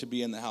to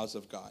be in the house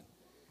of God.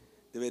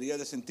 Deberías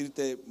de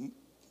sentirte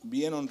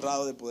bien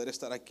honrado de poder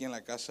estar aquí en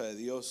la casa de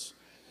Dios.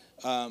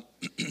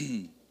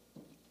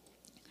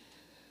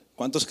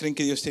 ¿Cuántos creen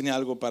que Dios tiene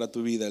algo para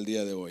tu vida el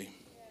día de hoy?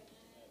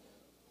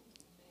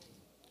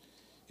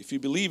 If you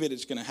believe it,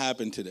 it's going to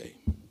happen today.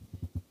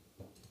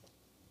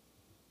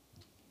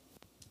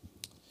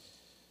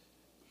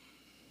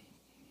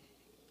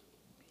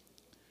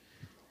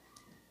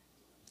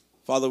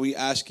 Father, we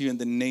ask you in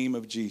the name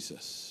of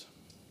Jesus.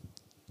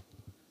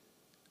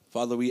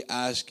 Father, we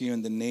ask you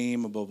in the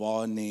name above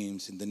all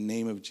names, in the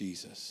name of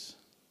Jesus.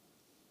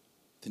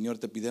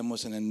 Señor, te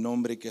pidemos en el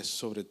nombre que es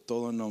sobre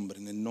todo nombre,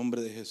 en el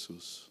nombre de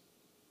Jesús.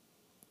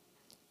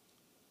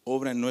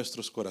 Obra en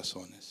nuestros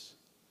corazones.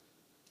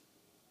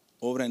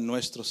 Obra en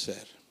nuestro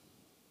ser.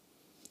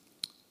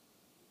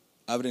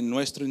 Abre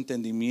nuestro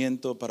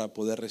entendimiento para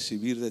poder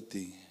recibir de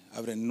ti.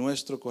 Abre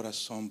nuestro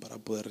corazón para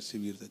poder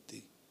recibir de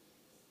ti.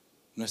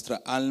 Nuestra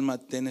alma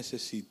te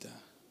necesita.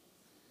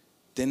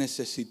 Te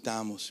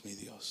necesitamos, mi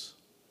Dios.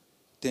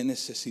 Te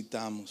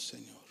necesitamos,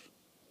 Señor.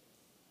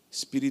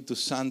 Espíritu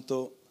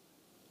Santo,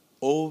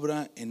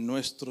 obra en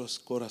nuestros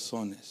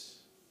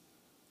corazones.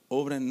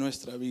 Obra en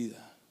nuestra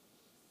vida.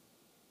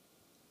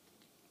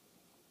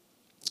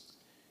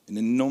 En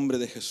el nombre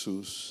de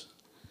Jesús,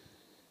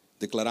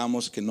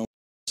 declaramos que no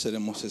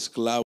seremos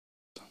esclavos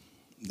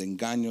de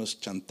engaños,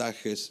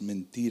 chantajes,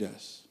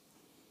 mentiras.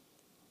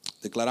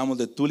 Declaramos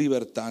de tu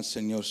libertad,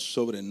 Señor,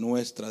 sobre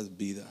nuestras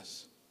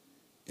vidas.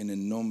 En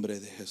el nombre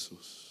de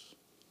Jesús.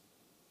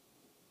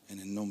 En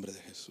el nombre de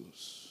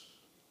Jesús.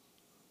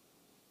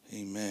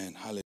 Amen.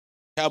 Hallelujah.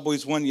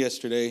 Cowboys won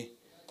yesterday.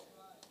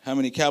 How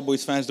many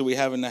Cowboys fans do we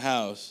have in the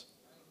house?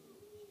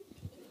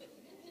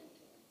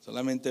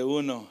 Solamente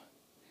uno.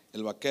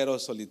 El vaquero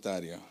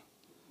solitario.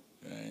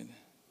 Right.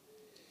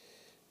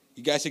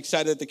 You guys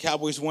excited that the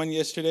Cowboys won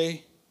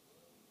yesterday?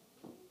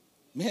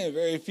 Man,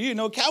 very few.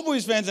 No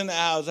Cowboys fans in the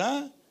house,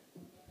 huh?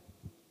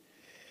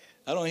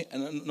 No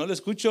le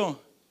escucho.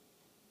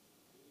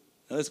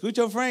 No le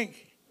escucho, Frank.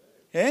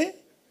 ¿Eh?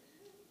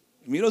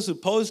 Miro su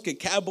post que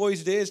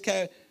Cowboys this.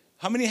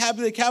 How many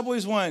happy the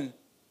Cowboys won?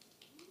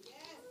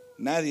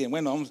 Nadie.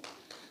 Bueno,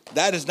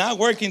 that is not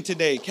working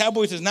today.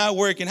 Cowboys is not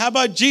working. How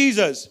about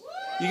Jesus?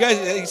 You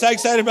guys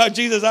excited about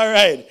Jesus? All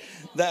right.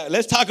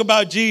 Let's talk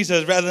about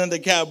Jesus rather than the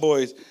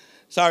Cowboys.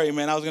 Sorry,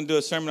 man. I was going to do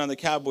a sermon on the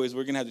Cowboys.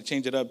 We're going to have to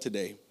change it up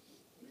today.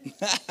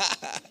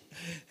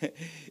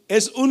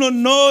 Es un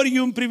honor y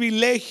un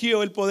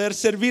privilegio el poder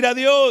servir a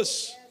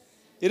Dios.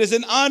 It is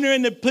an honor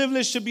and a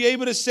privilege to be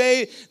able to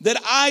say that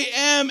I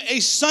am a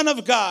son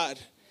of God.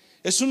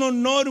 Es un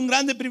honor, un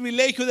grande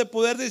privilegio de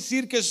poder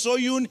decir que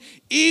soy un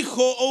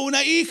hijo o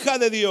una hija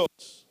de Dios.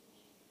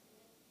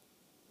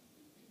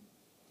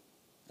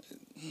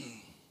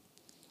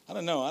 I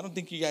don't know. I don't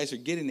think you guys are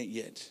getting it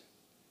yet.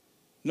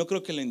 No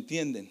creo que lo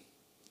entienden.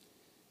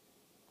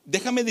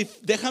 Déjame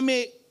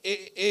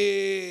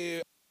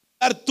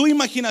dar tu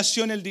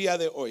imaginación el día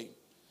de hoy.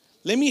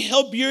 Let me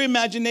help your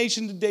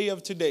imagination the day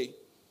of today.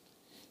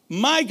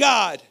 My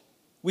God,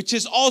 which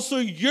is also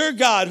your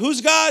God.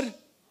 Whose God?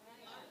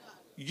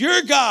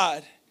 Your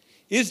God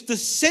is the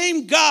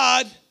same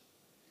God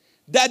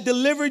that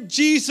delivered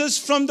Jesus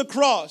from the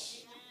cross.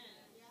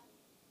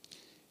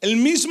 El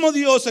mismo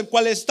Dios el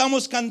cual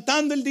estamos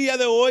cantando el día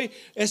de hoy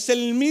es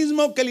el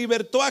mismo que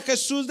libertó a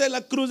Jesús de la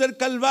cruz del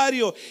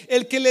Calvario,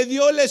 el que le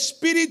dio el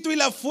espíritu y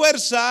la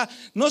fuerza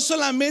no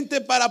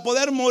solamente para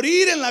poder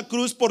morir en la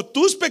cruz por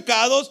tus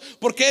pecados,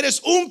 porque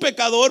eres un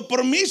pecador,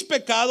 por mis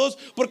pecados,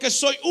 porque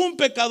soy un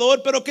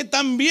pecador, pero que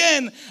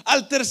también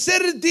al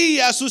tercer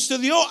día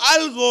sucedió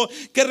algo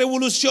que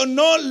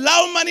revolucionó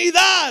la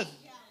humanidad.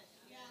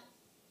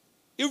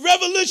 It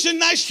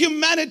revolutionized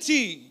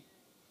humanity.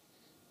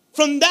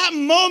 From that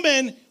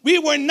moment, we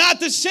were not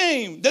the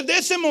same. Desde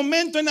ese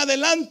momento en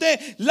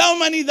adelante, la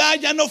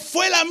humanidad ya no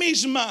fue la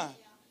misma.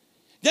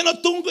 Ya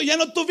no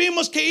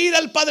tuvimos que ir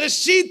al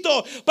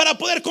Padrecito para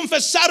poder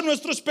confesar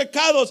nuestros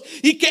pecados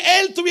y que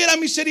Él tuviera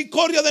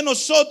misericordia de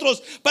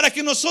nosotros para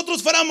que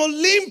nosotros fuéramos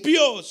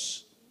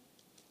limpios.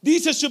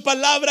 Dice su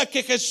palabra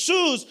que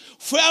Jesús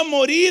fue a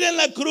morir en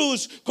la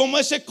cruz como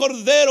ese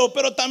cordero,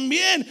 pero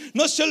también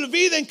no se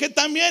olviden que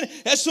también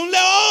es un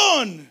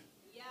león.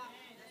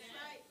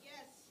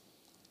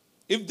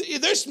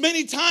 If there's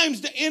many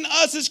times in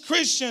us as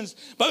Christians,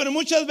 pero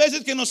muchas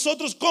veces que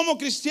nosotros como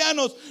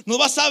cristianos nos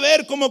vas a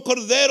ver como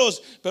corderos,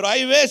 pero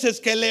hay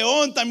veces que el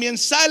león también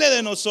sale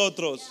de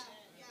nosotros.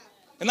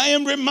 And I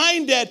am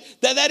reminded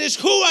that that is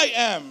who I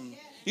am.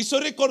 Y soy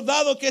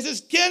recordado que ese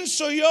es quien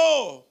soy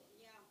yo.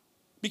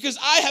 Because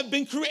I have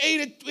been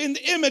created in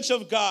the image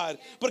of God.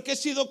 Porque he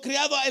sido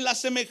creado en la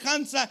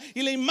semejanza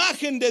y la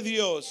imagen de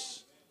Dios.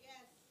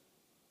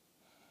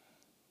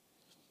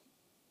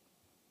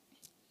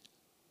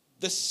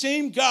 The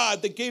same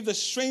God that gave the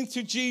strength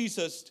to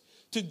Jesus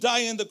to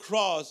die on the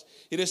cross,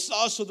 it is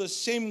also the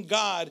same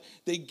God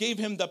that gave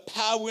him the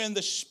power and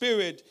the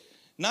spirit,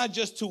 not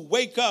just to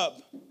wake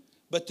up,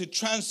 but to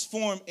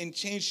transform and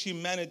change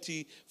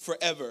humanity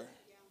forever.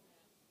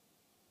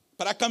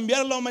 Para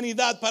cambiar la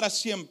humanidad para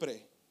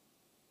siempre.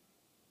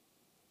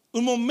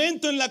 Un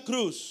momento en la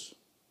cruz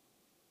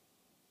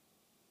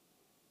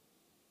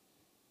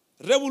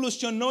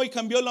revolucionó y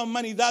cambió la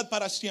humanidad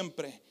para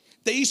siempre.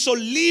 Te hizo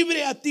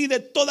libre a ti de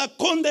toda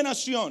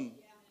condenación.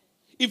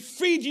 It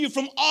freed you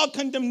from all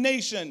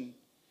condemnation.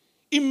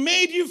 It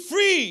made you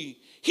free.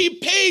 He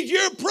paid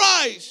your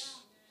price.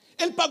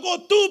 Él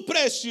pagó tu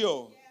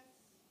precio.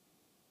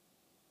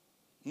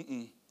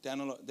 They're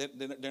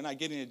not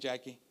getting it,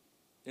 Jackie.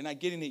 They're not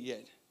getting it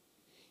yet.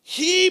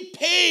 He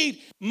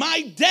paid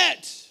my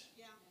debt.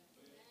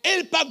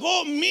 Él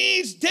pagó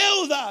mis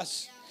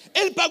deudas.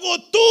 Él pagó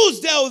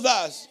tus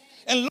deudas.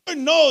 And Lord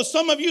knows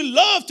some of you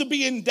love to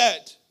be in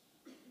debt.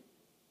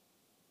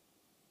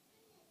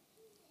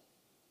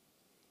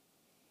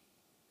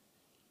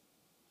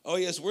 Oh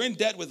yes, we're in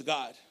debt with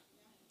God.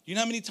 You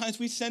know how many times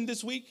we sinned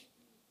this week?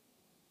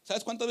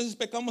 ¿Sabes cuántas veces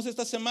pecamos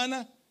esta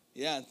semana?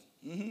 Yeah.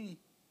 Mm-hmm.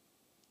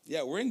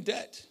 Yeah, we're in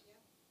debt.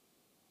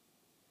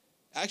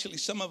 Actually,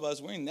 some of us,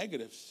 we're in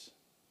negatives.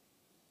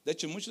 De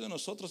hecho, muchos de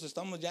nosotros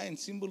estamos ya en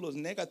símbolos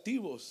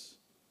negativos.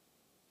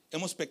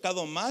 Hemos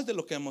pecado más de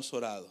lo que hemos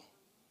orado.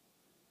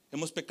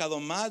 Hemos pecado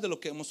más de lo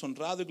que hemos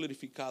honrado y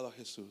glorificado a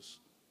Jesús.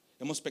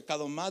 Hemos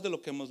pecado más de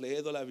lo que hemos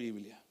leído la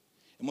Biblia.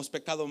 Hemos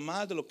pecado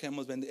más de lo que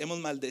hemos bendecido. Hemos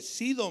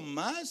maldecido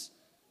más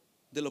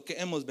de lo que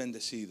hemos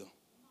bendecido.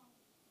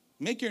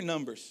 Make your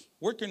numbers.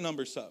 Work your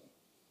numbers up.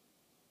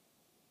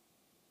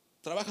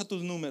 Trabaja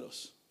tus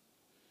números.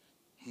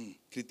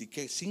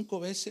 Critiqué 5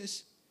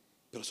 veces,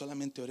 pero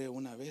solamente oré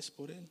una vez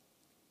por él.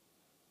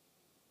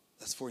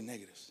 That's 4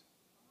 negatives.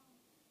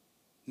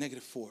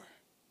 -4.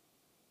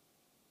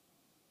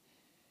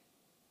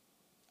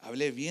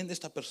 Hablé bien de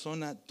esta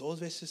persona 2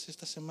 veces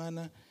esta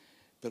semana,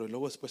 pero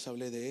luego después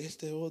hablé de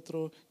este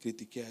otro,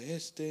 critiqué a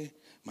este,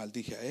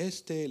 maldije a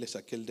este, le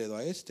saqué el dedo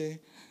a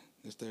este.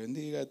 Dios te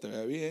bendiga, te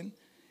vaya bien.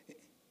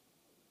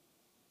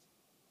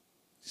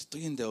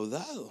 Estoy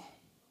endeudado.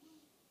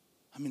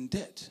 I'm in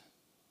debt.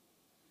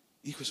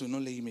 Hijo, eso no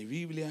leí mi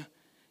Biblia,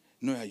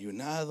 no he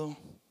ayunado,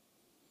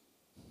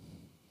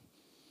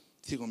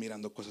 sigo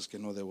mirando cosas que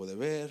no debo de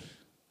ver,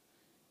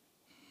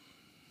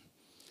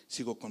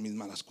 sigo con mis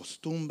malas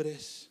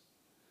costumbres.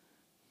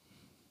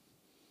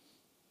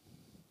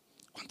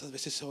 ¿Cuántas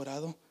veces he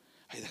orado?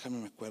 Ay, déjame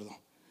me acuerdo.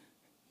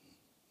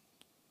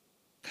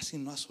 Casi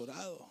no has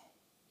orado.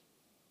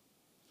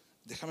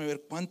 Déjame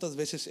ver cuántas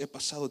veces he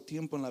pasado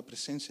tiempo en la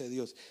presencia de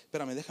Dios.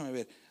 Espérame, déjame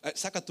ver.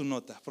 Saca tu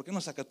nota. ¿Por qué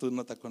no sacas tu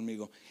nota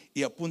conmigo?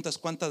 Y apuntas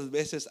cuántas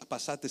veces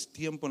pasaste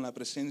tiempo en la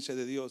presencia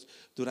de Dios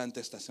durante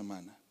esta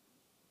semana.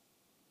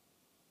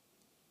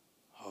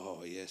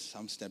 Oh, yes,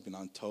 I'm stepping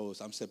on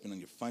toes. I'm stepping on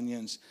your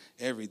funyuns.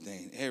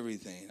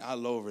 Everything,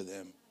 all over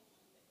them.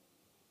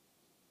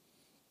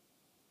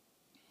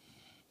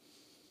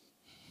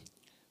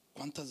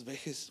 ¿Cuántas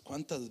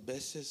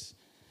veces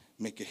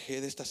me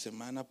quejé de esta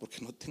semana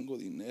porque no tengo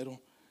dinero?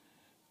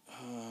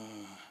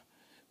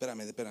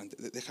 Espérame,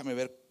 déjame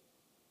ver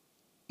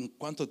en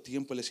cuánto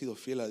tiempo le he sido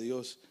fiel a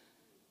Dios.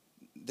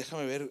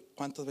 Déjame ver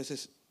cuántas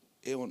veces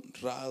he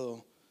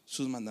honrado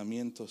sus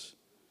mandamientos.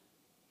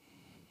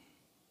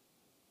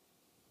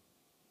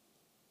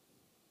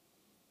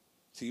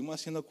 ¿Seguimos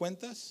haciendo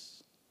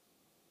cuentas?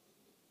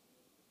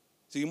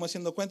 ¿Seguimos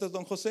haciendo cuentas,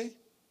 don José?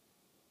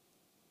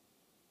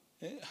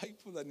 Ay,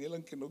 pues Daniel,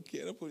 aunque no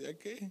quiera, pues ya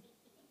qué.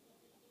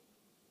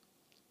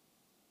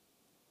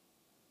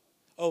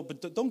 Oh, but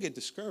don't get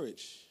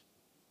discouraged.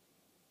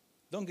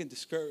 Don't get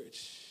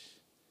discouraged.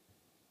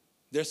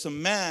 There's a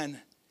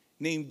man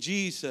named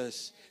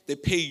Jesus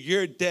that paid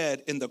your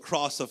debt in the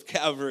cross of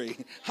Calvary.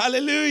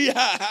 Aleluya.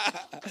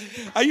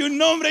 Hay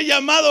un hombre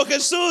llamado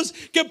Jesús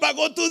que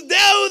pagó tu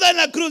deuda en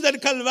la cruz del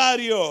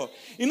Calvario.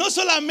 Y no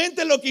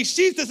solamente lo que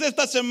hiciste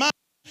esta semana,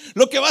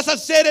 lo que vas a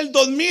hacer el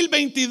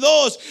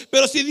 2022,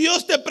 pero si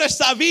Dios te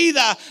presta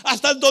vida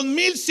hasta el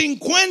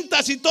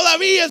 2050, si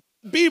todavía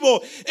estás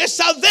vivo,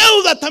 esa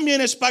deuda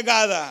también es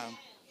pagada.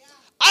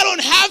 I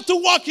don't have to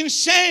walk in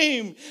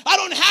shame. I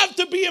don't have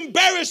to be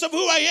embarrassed of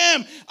who I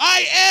am.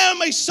 I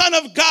am a son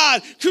of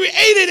God,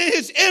 created in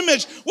His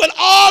image. With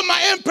all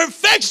my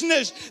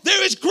imperfections,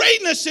 there is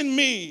greatness in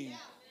me.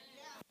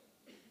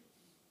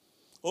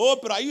 Oh,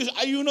 pero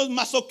hay unos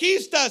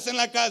masoquistas en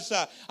la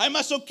casa. Hay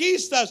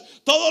masoquistas.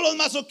 Todos los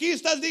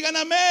masoquistas digan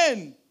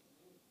amén.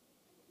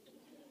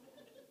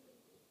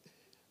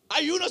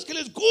 Hay unos que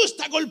les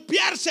gusta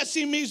golpearse a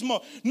sí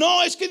mismo.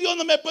 No, es que Dios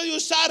no me puede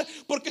usar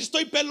porque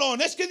estoy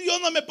pelón. Es que Dios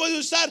no me puede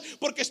usar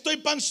porque estoy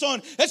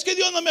panzón. Es que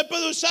Dios no me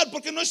puede usar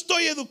porque no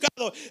estoy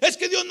educado. Es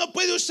que Dios no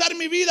puede usar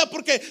mi vida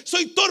porque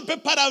soy torpe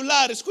para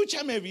hablar.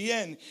 Escúchame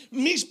bien.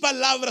 Mis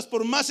palabras,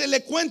 por más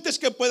elocuentes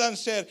que puedan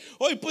ser,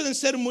 hoy pueden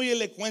ser muy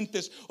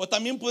elocuentes o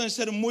también pueden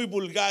ser muy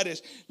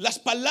vulgares. Las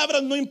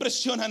palabras no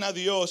impresionan a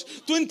Dios.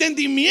 Tu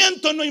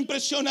entendimiento no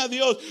impresiona a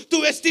Dios.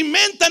 Tu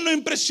vestimenta no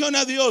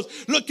impresiona a Dios.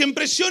 Lo que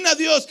impresiona a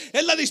Dios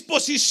es la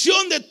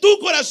disposición de tu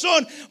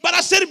corazón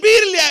para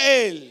servirle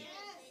a Él.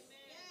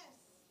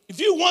 If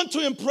you want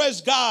to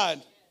impress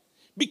God,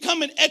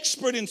 become an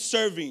expert in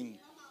serving.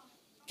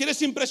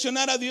 ¿Quieres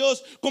impresionar a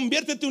Dios?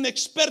 Conviértete en un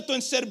experto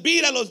en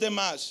servir a los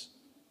demás.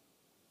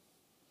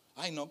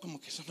 Ay, no, como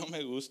que eso no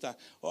me gusta.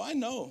 Oh, I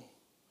know.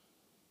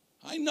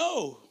 I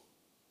know.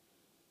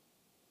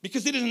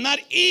 Because it is not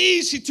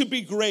easy to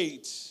be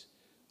great.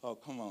 Oh,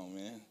 come on,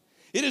 man.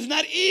 It is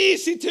not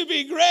easy to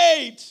be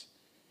great.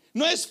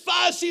 No es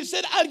fácil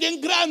ser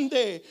alguien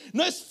grande.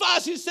 No es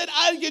fácil ser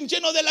alguien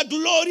lleno de la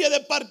gloria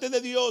de parte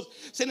de Dios.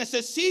 Se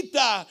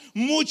necesita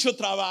mucho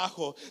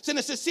trabajo. Se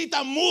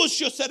necesita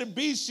mucho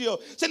servicio.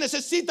 Se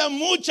necesita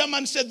mucha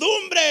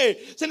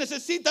mansedumbre. Se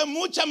necesita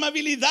mucha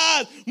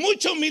amabilidad.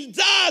 Mucha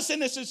humildad se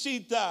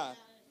necesita.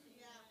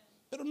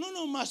 Pero no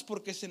nomás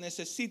porque se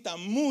necesita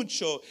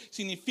mucho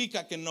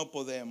significa que no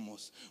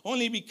podemos.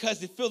 Only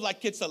because it feels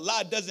like it's a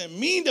lot doesn't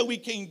mean that we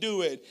can't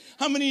do it.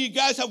 How many of you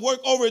guys have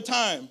worked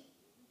overtime?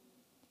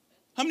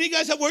 How many of you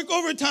guys have worked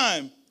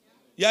overtime?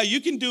 Yeah,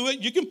 you can do it.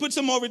 You can put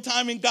some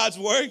overtime in God's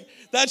work.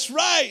 That's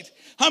right.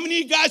 How many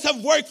of you guys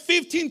have worked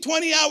 15,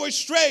 20 hours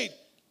straight?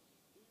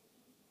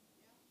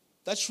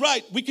 That's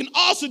right. We can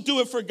also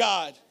do it for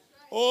God.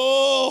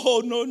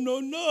 Oh,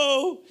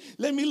 no.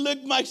 Let me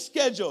look my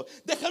schedule.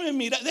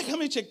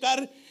 Déjame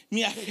checar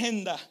mi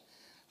agenda.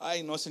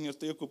 Ay, no, Señor,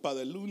 estoy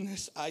ocupado el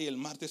lunes. Ay, el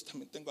martes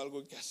también tengo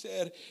algo que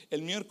hacer.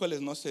 El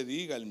miércoles no se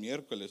diga, el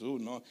miércoles,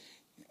 no.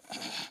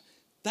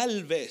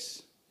 Tal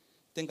vez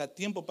tenga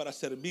tiempo para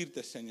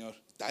servirte, Señor.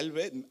 Tal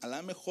vez, a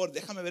lo mejor,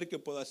 déjame ver qué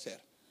puedo hacer.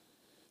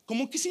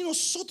 Como que si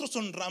nosotros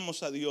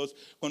honramos a Dios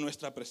con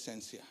nuestra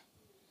presencia.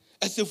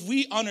 As if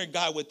we honor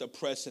God with the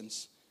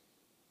presence.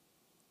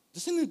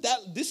 Isn't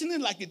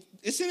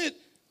it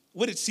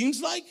what it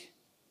seems like?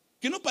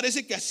 ¿Que no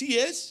parece que así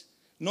es?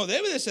 No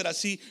debe de ser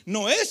así.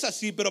 No es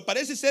así, pero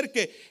parece ser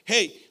que,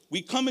 hey,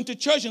 we come into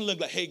church and look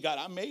like, hey, God,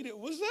 I made it.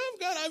 What's up,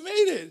 God? I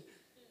made it.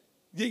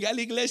 Llegué a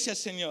la iglesia,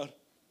 Señor.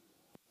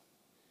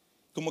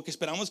 Como que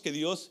esperamos que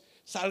Dios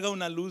salga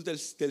una luz del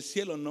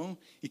cielo, ¿no?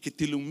 Y que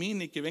te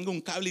ilumine, y que venga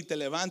un cable y te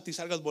levante y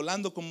salgas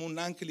volando como un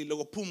ángel y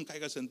luego, pum,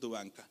 caigas en tu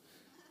banca.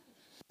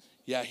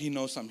 Yeah, he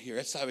knows I'm here.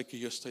 Él sabe que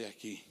yo estoy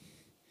aquí.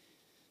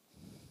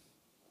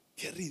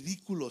 Qué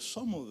ridículos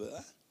somos,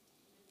 ¿verdad?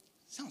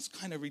 Sounds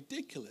kind of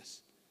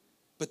ridiculous.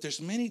 But there's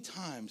many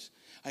times,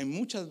 hay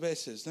muchas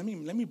veces, let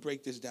me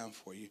break this down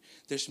for you.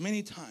 There's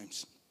many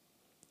times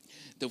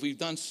that we've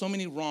done so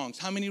many wrongs.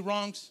 How many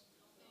wrongs?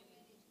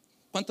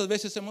 ¿Cuántas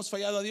veces hemos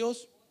fallado a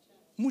Dios?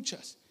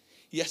 Muchas.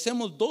 Y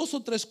hacemos 2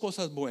 o 3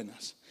 cosas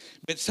buenas.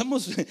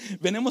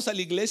 Venimos a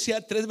la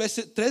iglesia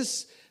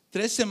 3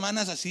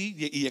 semanas así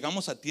y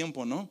llegamos a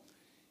tiempo, ¿no?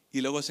 Y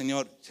luego,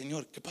 Señor,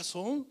 ¿qué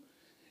pasó?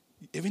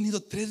 He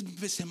venido 3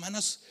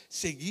 semanas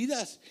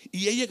seguidas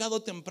y he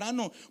llegado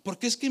temprano.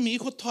 Porque es que mi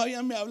hijo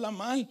todavía me habla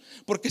mal.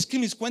 Porque es que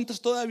mis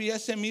cuentas todavía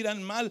se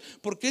miran mal.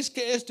 Porque es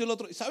que esto y el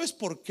otro. ¿Sabes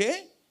por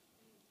qué?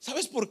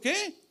 ¿Sabes por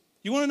qué?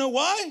 You want to know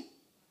why?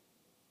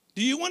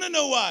 Do you want to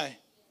know why?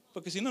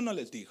 Porque si no, no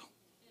les digo.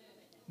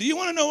 Do you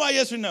want to know why?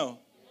 Yes or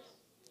no?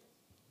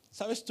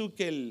 ¿Sabes tú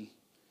que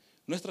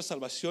nuestra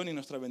salvación y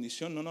nuestra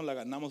bendición no nos la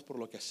ganamos por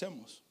lo que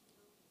hacemos?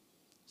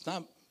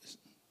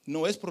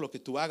 No es por lo que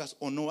tú hagas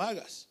o no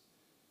hagas.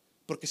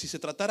 Porque si se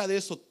tratara de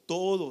eso,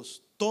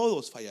 todos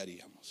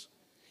fallaríamos.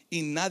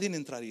 Y nadie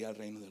entraría al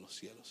reino de los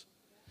cielos.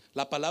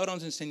 La palabra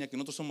nos enseña que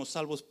nosotros somos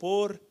salvos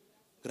por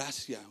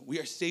gracia. We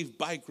are saved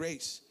by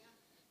grace.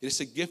 It is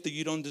a gift that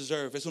you don't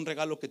deserve. Es un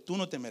regalo que tú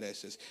no te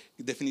mereces.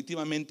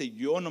 Definitivamente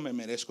yo no me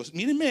merezco.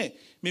 Mírenme,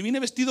 me vine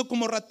vestido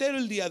como ratero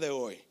el día de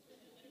hoy.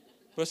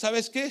 Pero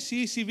 ¿sabes qué?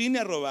 Sí vine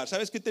a robar.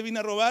 ¿Sabes qué te vine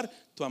a robar?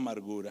 Tu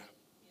amargura.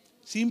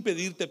 Sin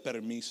pedirte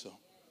permiso.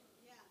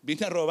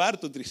 Vine a robar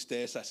tu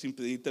tristeza sin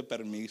pedirte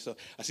permiso.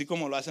 Así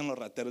como lo hacen los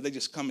rateros. They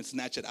just come and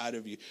snatch it out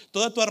of you.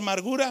 Toda tu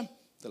amargura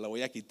te la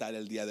voy a quitar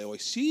el día de hoy.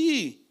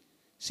 Sí,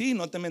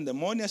 no te me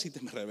endemonias y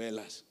te me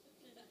rebelas.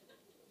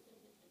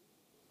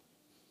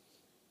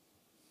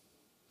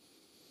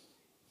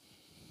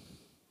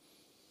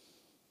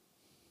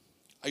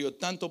 Hay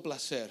tanto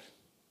placer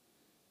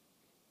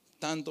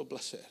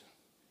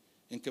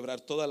en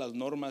quebrar todas las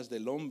normas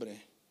del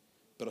hombre,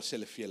 pero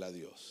serle fiel a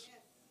Dios.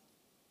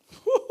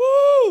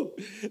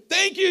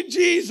 Thank you,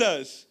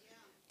 Jesus.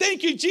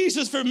 Thank you,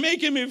 Jesus, for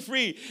making me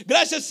free.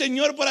 Gracias,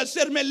 Señor, por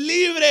hacerme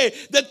libre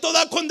de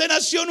toda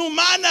condenación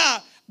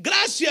humana.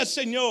 Gracias,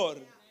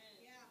 Señor.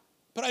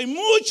 Pero hay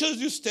muchos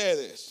de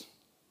ustedes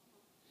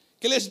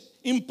que les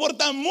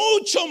importa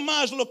mucho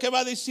más lo que va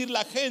a decir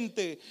la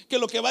gente que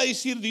lo que va a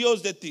decir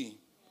Dios de ti.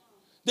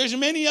 There's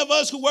many of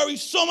us who worry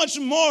so much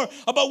more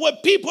about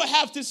what people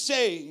have to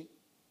say.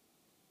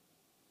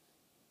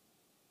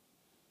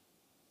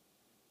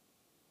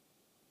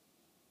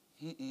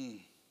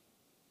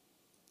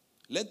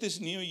 Let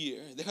this new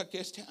year, deja que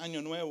este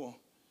año nuevo,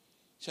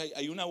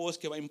 hay una voz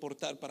que va a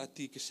importar para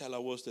ti, que sea la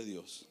voz de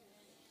Dios.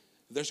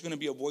 There's going to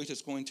be a voice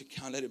that's going to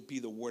count. Let it be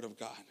the word of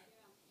God.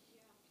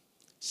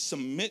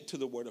 Submit to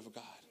the word of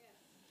God.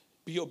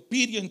 Be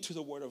obedient to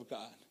the word of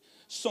God.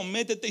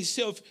 Sométete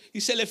y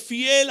séle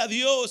fiel a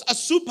Dios, a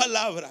su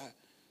palabra.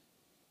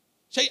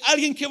 Si hay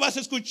alguien que vas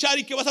a escuchar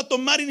y que vas a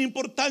tomar en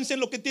importancia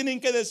en lo que tienen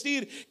que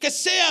decir, que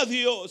sea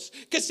Dios,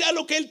 que sea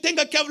lo que Él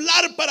tenga que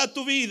hablar para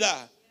tu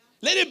vida.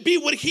 Let it be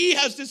what He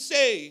has to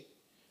say.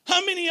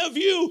 How many of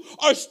you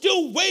are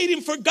still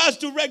waiting for God's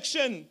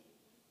direction?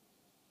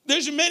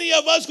 There's many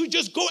of us who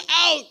just go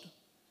out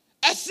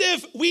as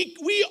if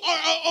we are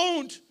our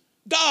own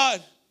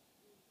God.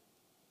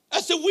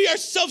 As if we are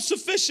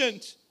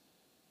self-sufficient.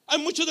 Hay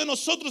muchos de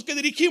nosotros que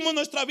dirigimos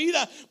nuestra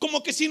vida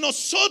como que si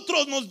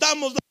nosotros nos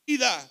damos la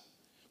vida.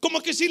 Como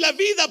que si la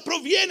vida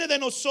proviene de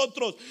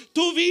nosotros.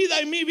 Tu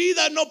vida y mi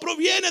vida no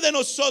proviene de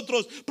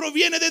nosotros,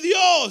 proviene de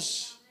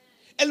Dios.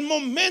 El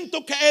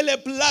momento que a Él le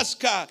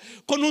plazca,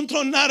 con un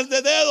tronar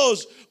de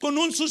dedos, con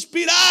un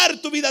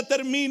suspirar, tu vida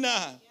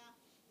termina.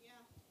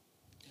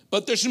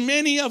 But there's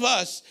many of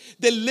us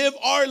that live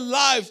our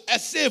lives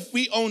as if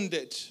we owned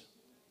it.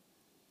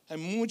 Hay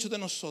muchos de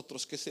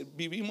nosotros que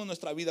vivimos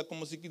nuestra vida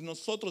como si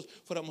nosotros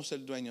fuéramos el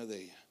dueño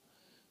de ella.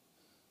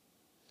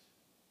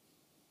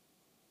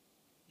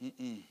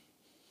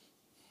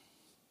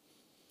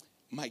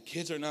 My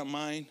kids are not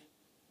mine.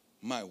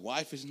 My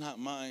wife is not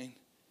mine.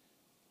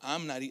 I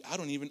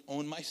don't even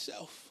own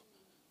myself.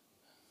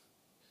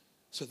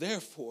 So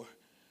therefore,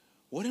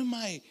 what am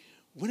I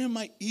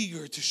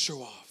eager to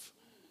show off?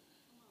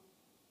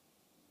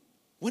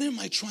 What am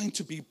I trying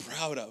to be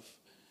proud of?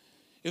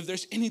 If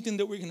there's anything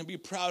that we're going to be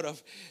proud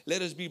of,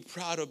 let us be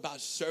proud about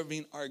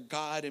serving our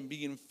God and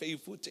being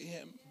faithful to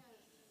Him.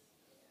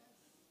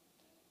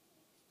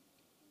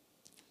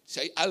 Si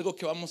hay algo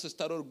que vamos a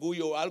estar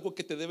orgullo, algo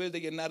que te debes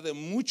de llenar de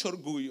mucho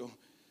orgullo,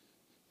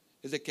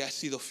 es de que has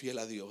sido fiel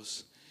a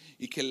Dios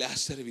y que le has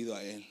servido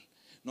a Él.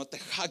 No te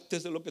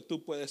jactes de lo que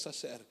tú puedes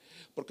hacer,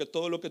 porque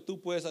todo lo que tú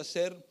puedes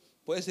hacer,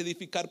 puedes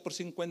edificar por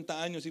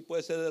 50 años y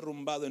puede ser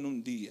derrumbado en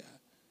un día.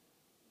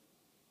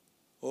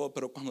 Oh,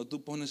 pero cuando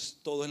tú pones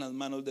todo en las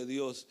manos de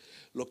Dios,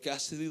 lo que ha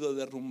sido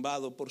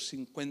derrumbado por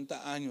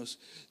 50 años,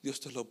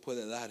 Dios te lo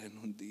puede dar en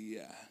un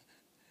día.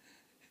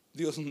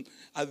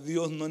 A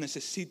Dios no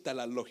necesita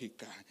la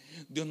lógica.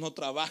 Dios no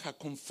trabaja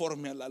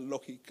conforme a la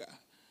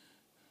lógica.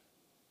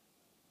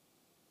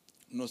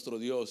 Nuestro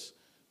Dios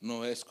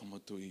no es como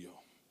tú y yo.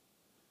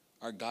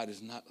 Our God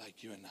is not like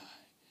you and I.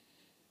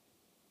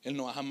 Él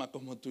no ama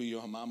como tú y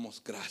yo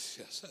amamos,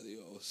 gracias a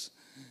Dios.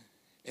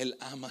 Él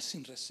ama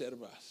sin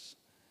reservas.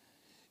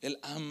 Él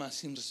ama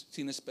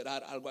sin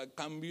esperar algo a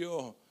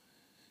cambio.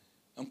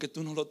 Aunque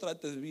tú no lo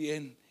trates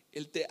bien,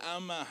 Él te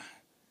ama.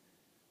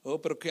 Oh,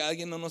 pero que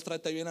alguien no nos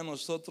trate bien a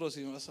nosotros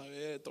y vas a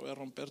ver, te voy a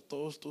romper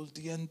todos tus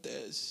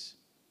dientes.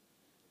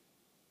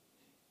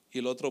 Y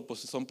el otro pues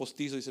son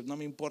postizos y dice, no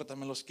me importa,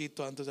 me los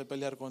quito antes de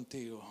pelear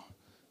contigo.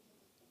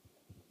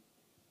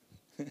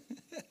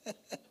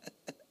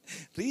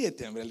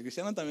 Ríete, hombre, el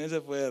cristiano también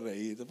se puede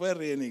reír. Se puede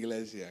reír en la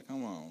iglesia,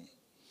 come on.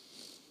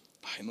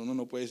 Ay, uno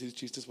no puede decir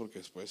chistes porque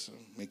después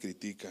me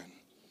critican.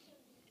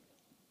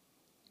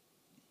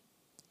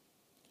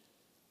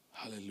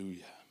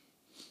 Hallelujah.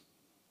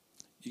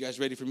 You guys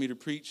ready for me to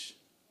preach?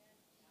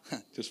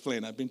 Just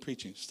playing, I've been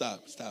preaching.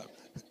 Stop.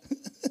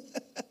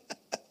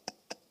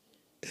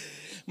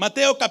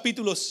 Mateo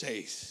capítulo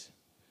 6.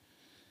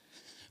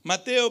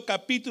 Mateo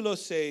capítulo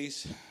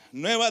 6,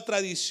 Nueva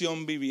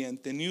Tradición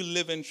Viviente, New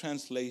Living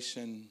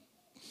Translation.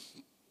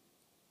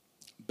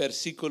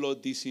 Versículo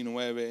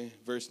 19,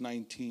 verse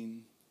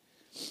 19.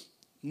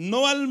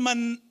 No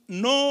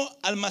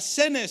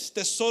almacenes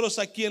tesoros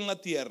aquí en la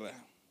tierra.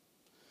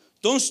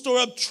 Don't store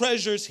up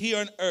treasures here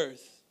on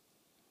earth,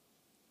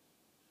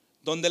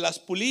 donde las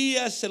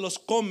polillas se los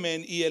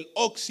comen y el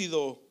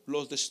óxido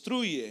los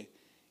destruye,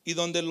 y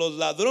donde los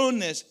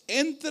ladrones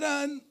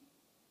entran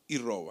y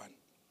roban.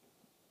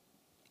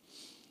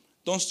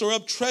 Don't store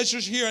up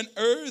treasures here on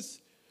earth,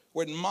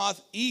 where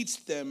moth eats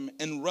them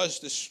and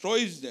rust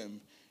destroys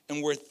them,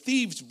 and where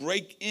thieves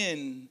break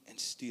in and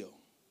steal.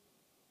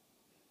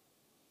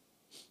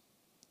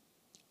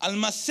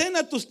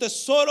 Almacena tus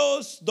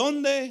tesoros,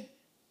 ¿dónde?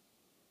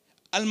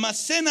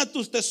 Almacena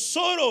tus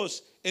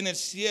tesoros en el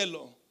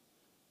cielo,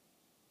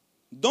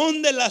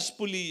 donde las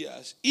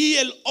polillas y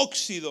el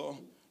óxido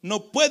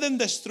no pueden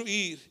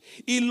destruir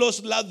y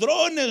los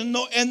ladrones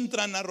no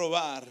entran a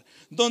robar.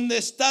 ¿Dónde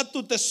está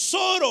tu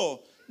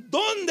tesoro?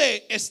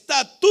 ¿Dónde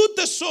está tu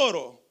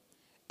tesoro?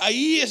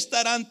 Ahí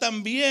estarán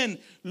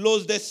también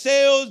los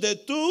deseos de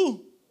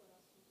tu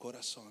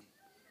corazón.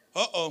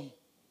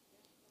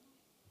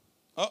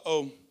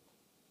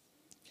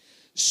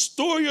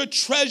 Store your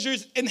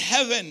treasures in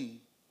heaven,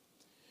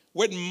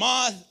 where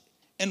moth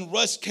and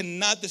rust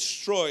cannot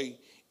destroy,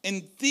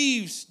 and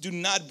thieves do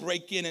not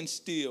break in and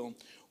steal.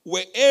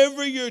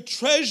 Wherever your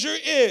treasure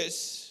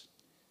is,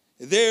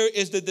 there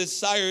is the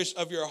desires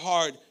of your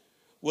heart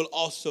will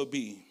also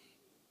be.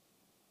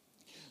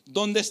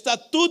 Donde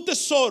está tu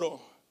tesoro,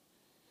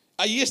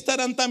 allí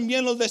estarán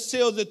también los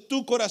deseos de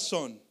tu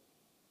corazón.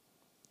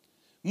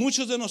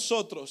 Muchos de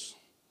nosotros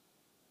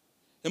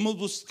hemos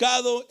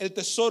buscado el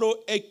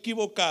tesoro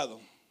equivocado.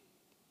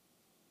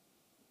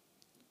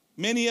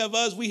 Many of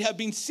us, we have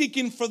been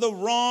seeking for the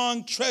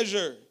wrong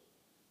treasure.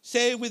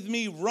 Say it with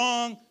me,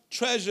 wrong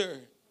treasure.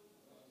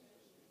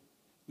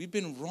 We've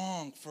been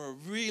wrong for a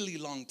really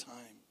long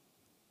time.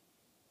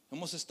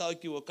 Hemos estado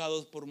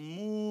equivocados por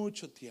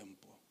mucho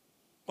tiempo.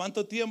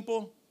 ¿Cuánto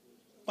tiempo?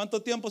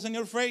 ¿Cuánto tiempo,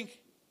 señor Frank?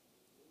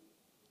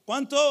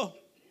 ¿Cuánto?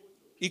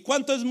 ¿Y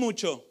cuánto es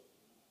mucho?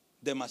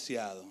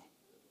 Demasiado.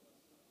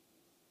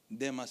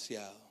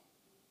 Demasiado.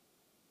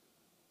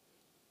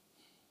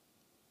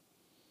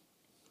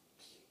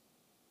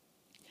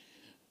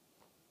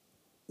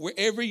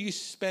 Wherever you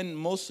spend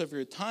most of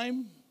your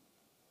time,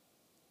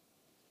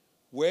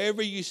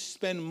 wherever you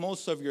spend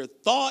most of your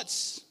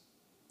thoughts,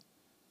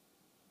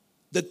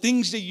 the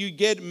things that you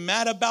get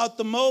mad about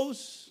the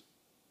most,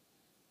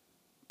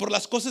 por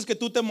las cosas que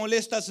tú te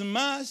molestas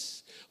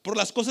más, por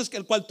las cosas que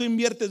el cual tú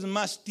inviertes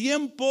más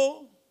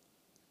tiempo,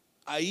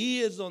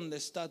 ahí es donde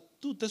está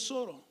tu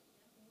tesoro.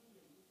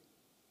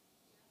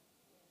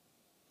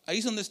 Ahí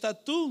es donde está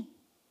tú.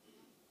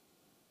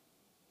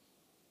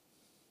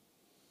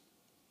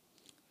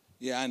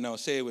 Yeah, I know.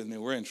 Say it with me.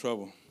 We're in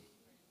trouble.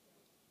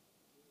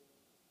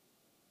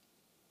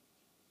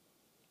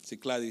 See,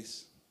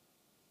 Gladys,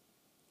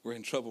 we're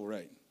in trouble,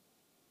 right?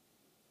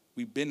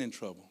 We've been in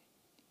trouble.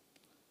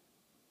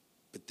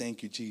 But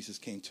thank you, Jesus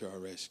came to our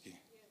rescue.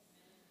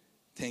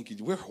 Thank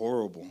you. We're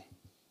horrible.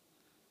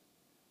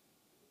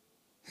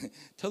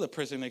 Tell the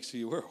person next to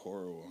you, we're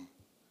horrible.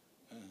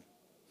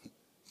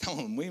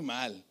 Estamos muy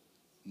mal.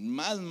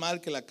 Más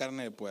mal que la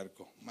carne de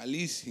puerco.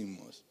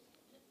 Malísimos.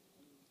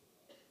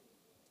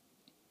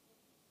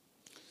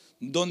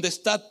 Donde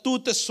está tu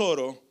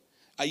tesoro,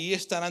 allí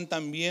estarán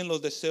también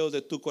los deseos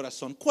de tu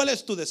corazón. ¿Cuál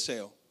es tu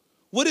deseo?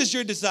 What is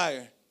your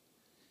desire?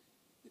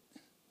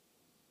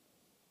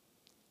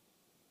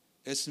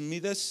 Es mi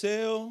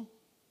deseo.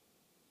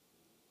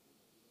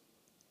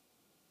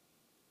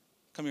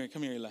 Come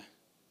here, Eli.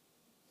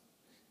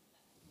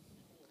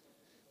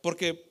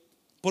 Porque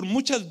por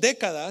muchas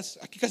décadas,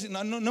 aquí casi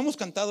no hemos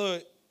cantado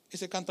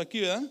ese canto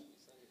aquí, ¿verdad?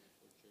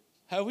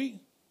 Have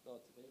we?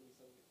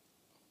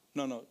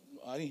 No,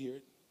 I didn't hear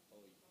it.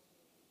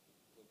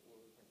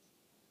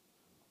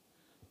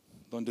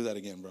 Don't do that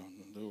again, bro.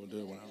 Do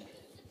it when I'm...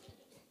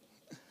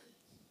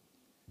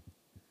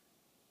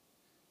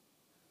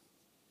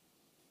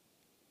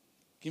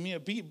 Give me a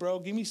beat, bro.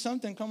 Give me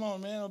something. Come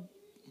on, man.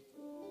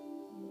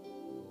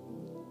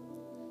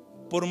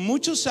 Por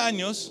muchos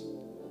años,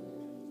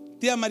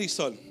 tía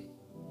Marisol,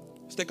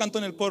 usted cantó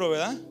en el coro,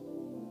 ¿verdad?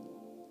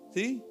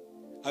 ¿Sí?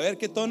 A ver,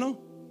 ¿qué tono?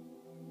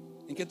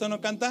 ¿En qué tono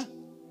canta?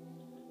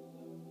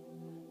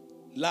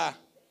 La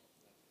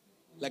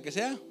que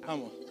sea,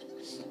 vamos.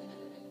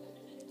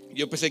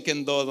 Yo pensé que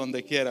en do,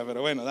 donde quiera,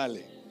 pero bueno,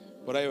 dale.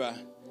 Por ahí va.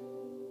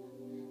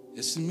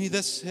 Es mi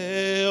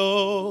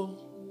deseo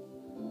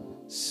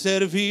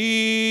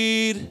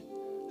servir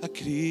a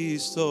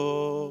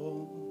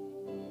Cristo.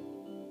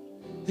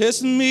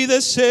 Es mi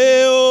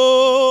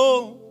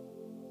deseo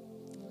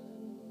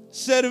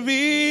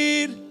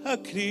servir a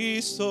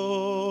Cristo.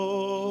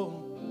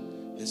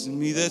 Es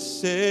mi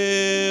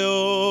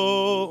deseo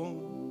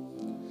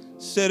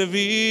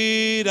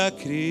servir a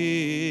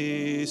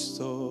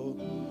Cristo.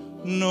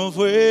 No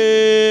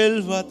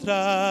vuelvo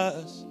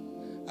atrás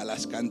a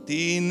las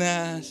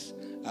cantinas,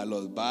 a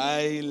los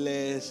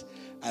bailes,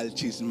 al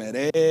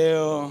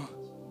chismereo.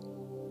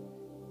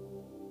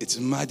 It's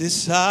my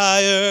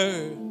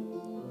desire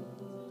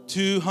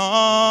to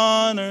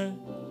honor.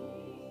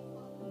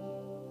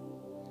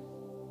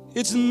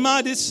 It's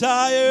my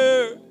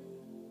desire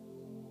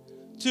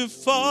to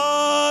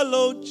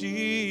follow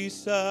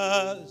Jesus.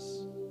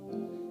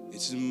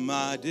 It's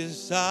my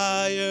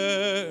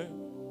desire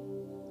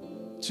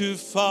to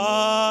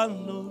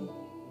follow.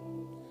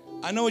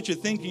 I know what you're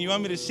thinking. You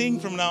want me to sing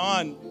from now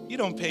on? You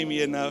don't pay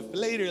me enough.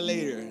 Later.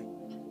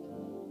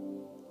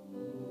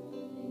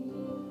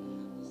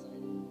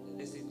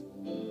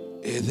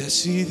 He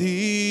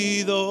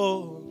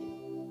decidido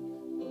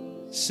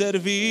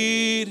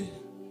servir.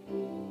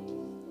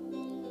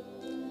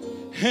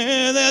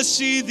 He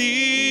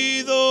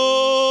decidido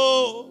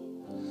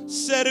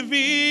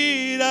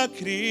servir a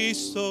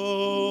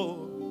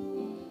Cristo.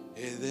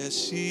 He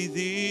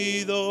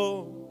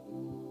decidido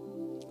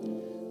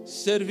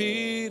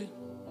servir.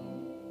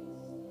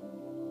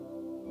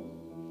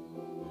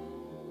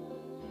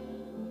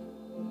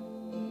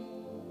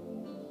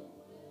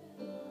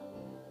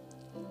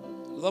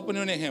 Les voy a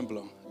poner un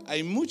ejemplo.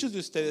 Hay muchos de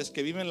ustedes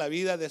que viven la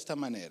vida de esta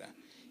manera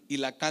y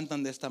la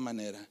cantan de esta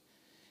manera.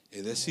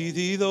 He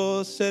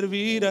decidido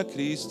servir a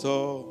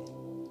Cristo.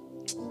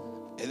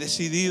 He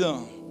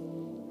decidido,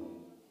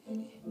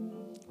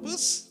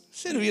 pues,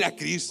 servir a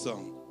Cristo.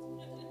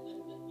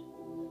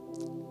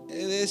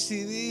 He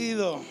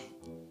decidido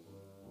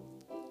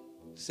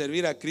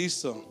servir a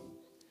Cristo.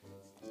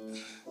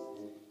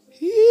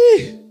 Y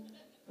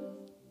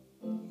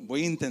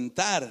voy a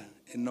intentar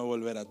en no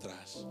volver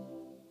atrás.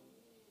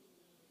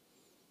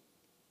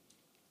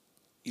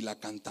 Y la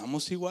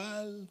cantamos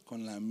igual,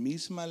 con la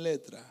misma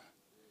letra,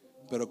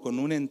 pero con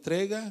una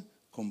entrega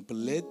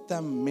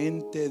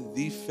completamente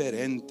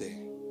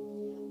diferente.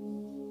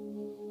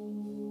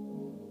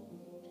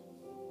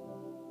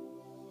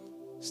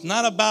 It's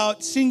not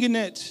about singing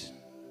it.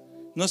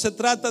 No se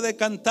trata de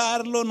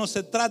cantarlo, no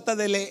se trata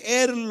de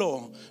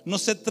leerlo, no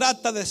se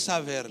trata de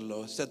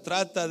saberlo, se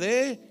trata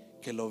de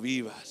que lo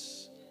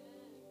vivas.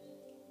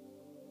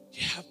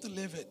 You have to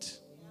live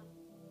it.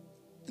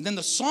 And then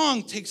the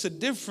song takes a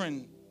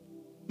different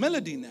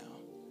melody now.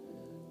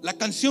 La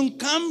canción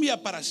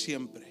cambia para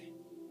siempre,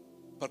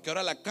 porque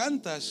ahora la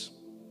cantas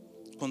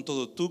con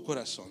todo tu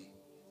corazón,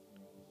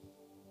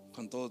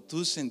 con todo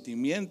tu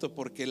sentimiento,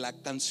 porque la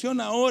canción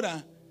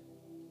ahora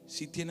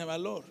sí tiene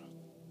valor,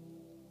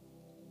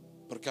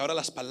 porque ahora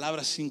las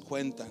palabras sí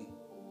cuentan.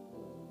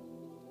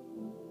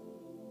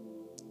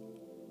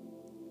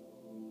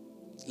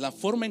 La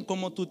forma en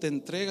cómo tú te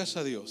entregas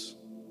a Dios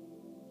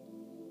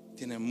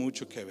tiene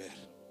mucho que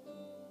ver.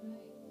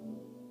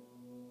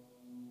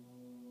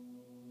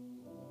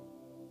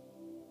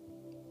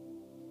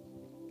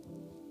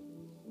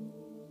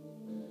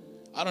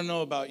 I don't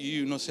know about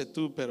you, no sé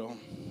tú, pero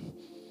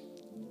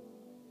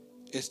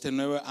este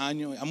nuevo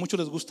año, a muchos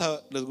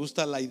les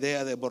gusta la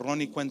idea de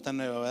borrón y cuenta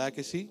nueva, ¿verdad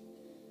que sí?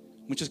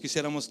 Muchos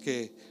quisiéramos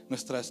que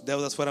nuestras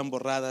deudas fueran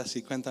borradas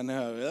y cuenta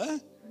nueva,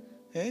 ¿verdad?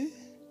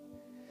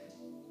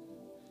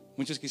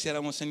 Muchos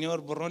quisiéramos,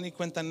 Señor, borrón y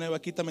cuenta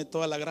nueva, quítame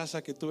toda la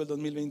grasa que tuve el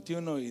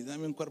 2021 y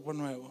dame un cuerpo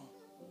nuevo.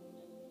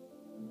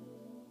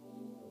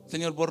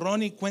 Señor,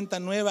 borrón y cuenta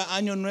nueva,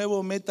 año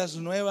nuevo, metas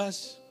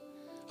nuevas.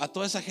 A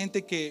toda esa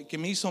gente que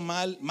me hizo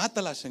mal,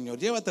 mátala, Señor,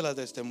 llévatelas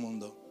de este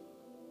mundo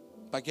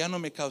para que ya no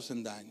me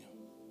causen daño.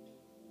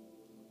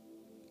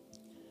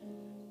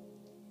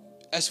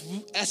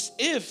 As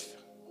if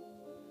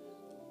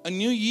a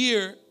new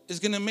year is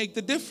going to make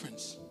the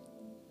difference.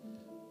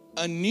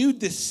 A new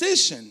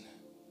decision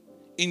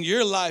in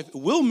your life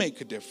will make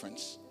a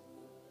difference.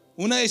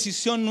 Una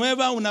decisión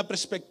nueva, una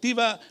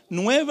perspectiva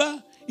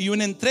nueva y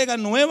una entrega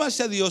nueva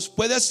hacia Dios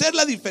puede hacer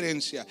la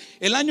diferencia.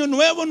 El año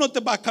nuevo no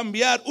te va a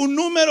cambiar, un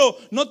número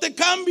no te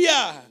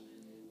cambia,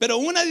 pero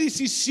una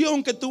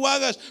decisión que tú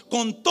hagas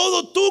con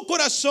todo tu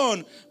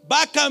corazón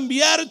va a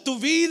cambiar tu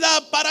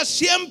vida para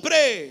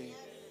siempre.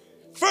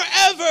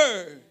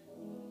 Forever.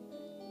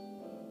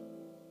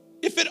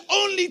 If it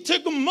only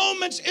took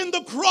moments in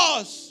the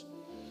cross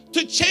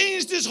to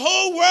change this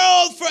whole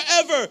world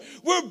forever,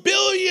 where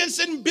billions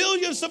and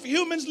billions of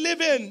humans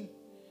live in,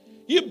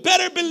 you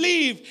better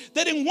believe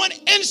that in one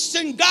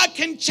instant God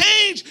can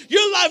change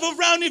your life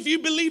around if you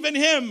believe in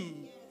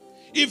Him.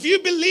 If you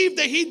believe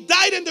that He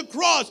died on the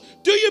cross,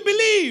 do you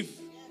believe?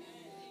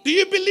 Do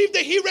you believe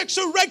that He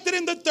resurrected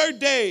in the third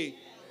day?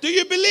 Do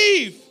you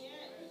believe?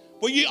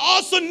 But you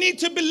also need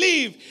to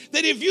believe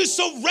that if you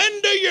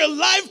surrender your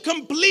life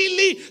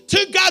completely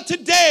to God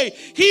today,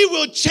 He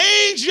will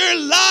change your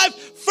life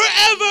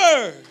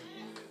forever.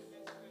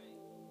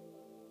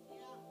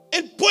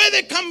 Él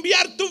puede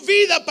cambiar tu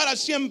vida para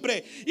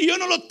siempre. Y yo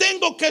no lo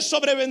tengo que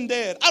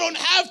sobrevender. I don't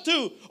have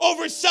to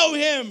oversell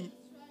Him,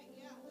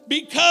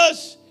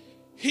 because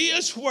He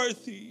is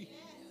worthy.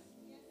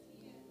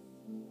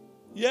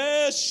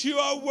 Yes, you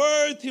are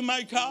worthy,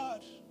 my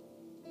God.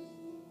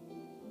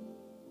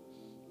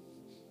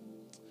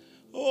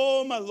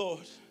 Oh, my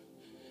Lord.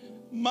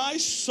 My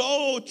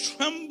soul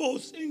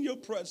trembles in your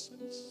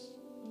presence.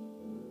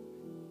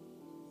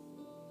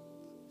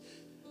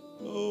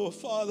 Oh,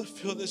 Father,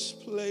 fill this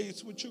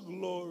place with your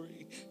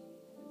glory.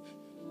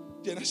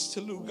 Llena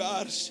este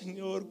lugar,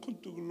 Señor, con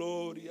tu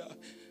gloria.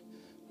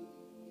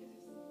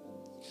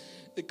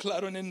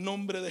 Declaro en el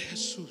nombre de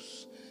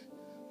Jesús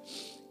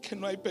que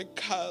no hay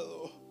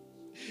pecado,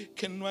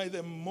 que no hay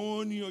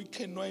demonio y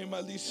que no hay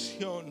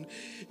maldición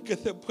que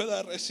te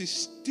pueda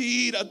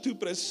resistir a tu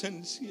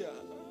presencia.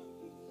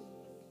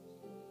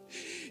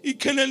 Y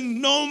que en el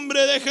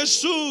nombre de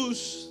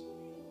Jesús,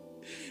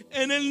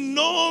 en el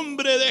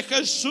nombre de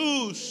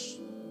Jesús,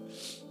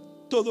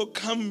 todo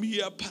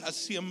cambia para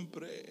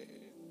siempre.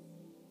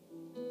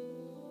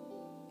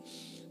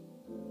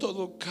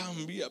 Todo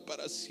cambia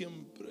para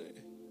siempre.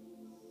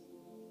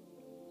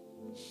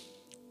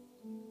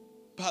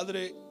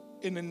 Padre,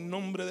 en el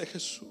nombre de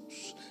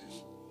Jesús,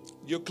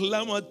 yo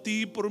clamo a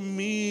ti por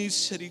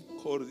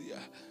misericordia,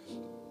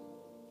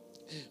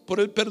 por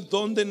el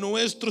perdón de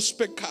nuestros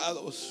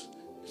pecados.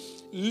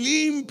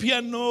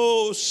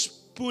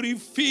 Límpianos,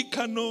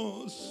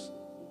 purifícanos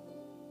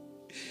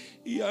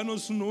y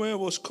haznos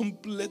nuevos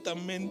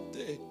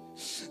completamente.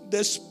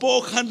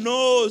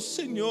 Despójanos,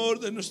 Señor,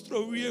 de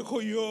nuestro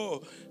viejo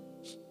yo.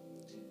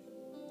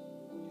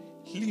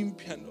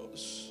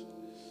 Límpianos,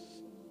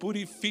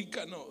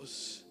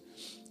 purifícanos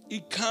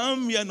y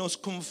cámbianos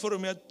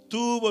conforme a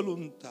tu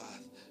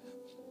voluntad.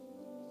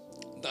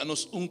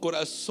 Danos un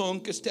corazón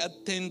que esté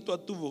atento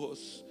a tu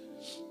voz,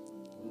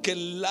 que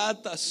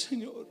lata,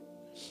 Señor.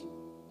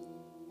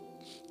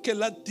 Que el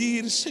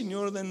latir,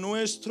 Señor, de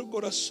nuestro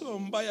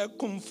corazón vaya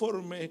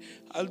conforme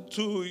al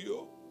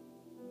tuyo.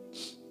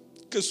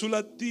 Que su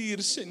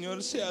latir,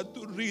 Señor, sea a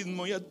tu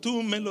ritmo y a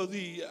tu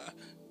melodía.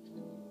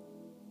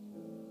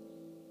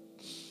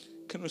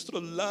 Que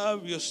nuestros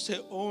labios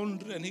te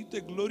honren y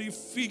te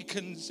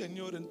glorifiquen,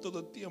 Señor, en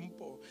todo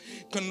tiempo.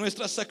 Que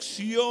nuestras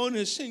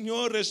acciones,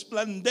 Señor,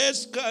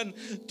 resplandezcan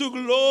tu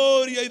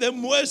gloria y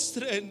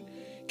demuestren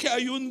que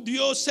hay un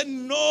Dios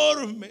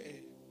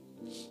enorme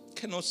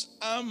que nos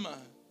ama,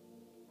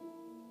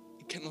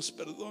 que nos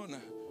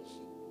perdona.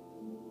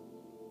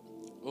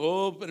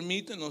 Oh,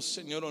 permítenos,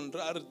 Señor,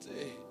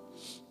 honrarte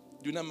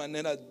de una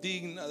manera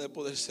digna de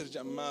poder ser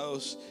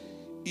llamados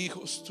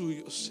hijos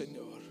tuyos,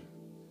 Señor.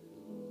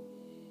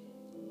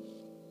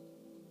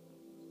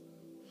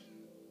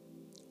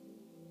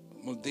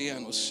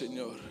 Moldéanos,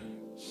 Señor.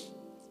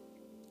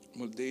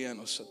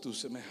 Moldéanos a tu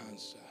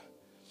semejanza.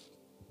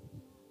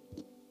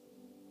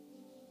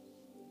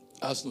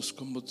 Haznos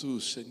como tú,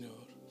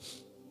 Señor.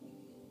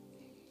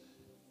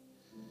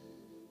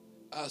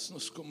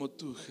 Haznos como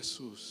tú,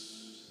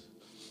 Jesús.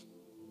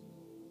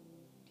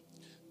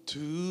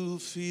 Tu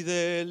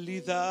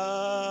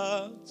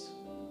fidelidad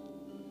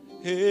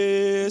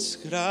es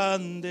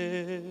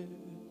grande.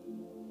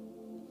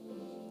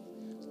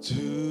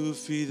 Tu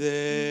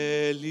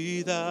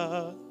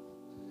fidelidad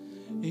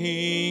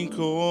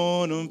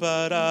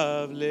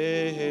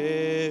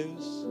incomparable es.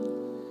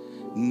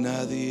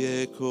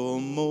 Nadie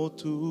como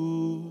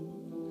tú,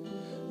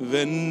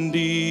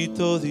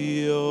 bendito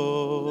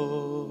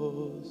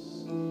Dios.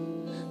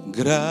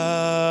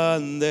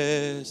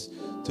 Grande es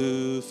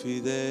tu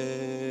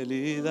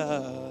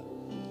fidelidad.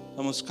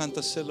 Vamos,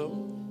 cántaselo.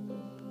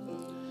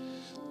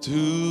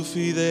 Tu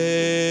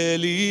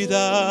fidelidad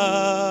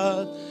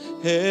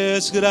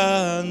es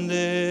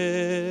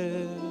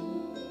grande.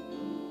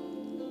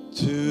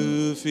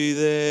 Tu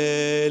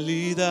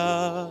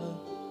fidelidad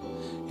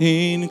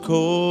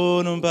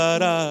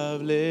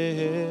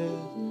incomparable.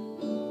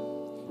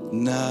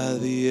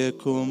 Nadie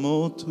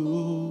como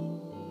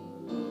tú,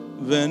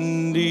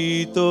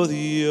 bendito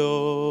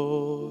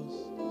Dios.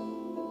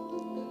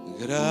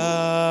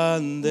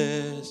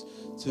 Grande es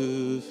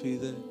tu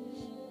fidelidad.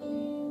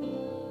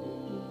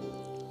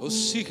 Oh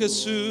sí,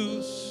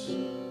 Jesús,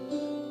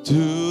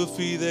 tu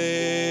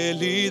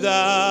fidelidad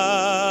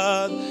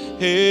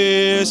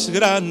es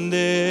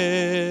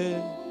grande.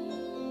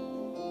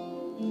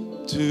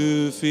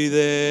 Tu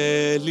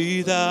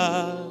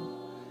fidelidad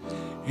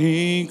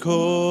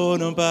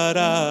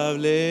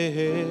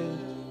incomparable.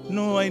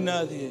 No hay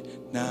nadie,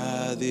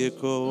 nadie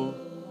como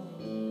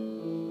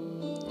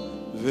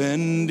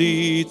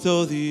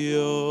bendito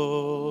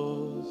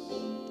Dios.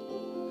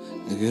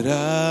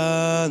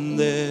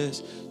 Grande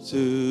es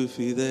tu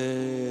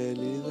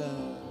fidelidad.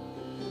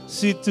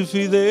 Si tu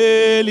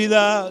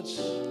fidelidad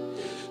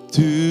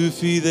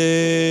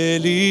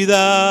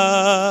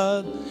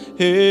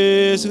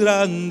es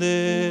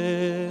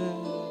grande.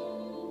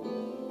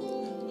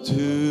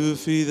 Tu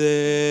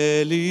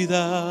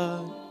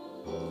fidelidad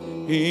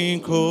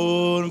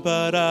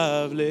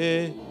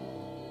incomparable.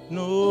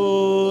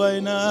 No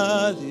hay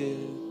nadie.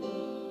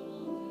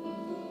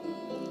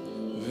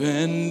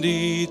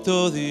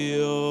 Bendito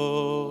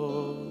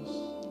Dios.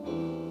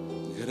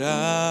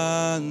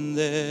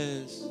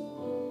 Grandes.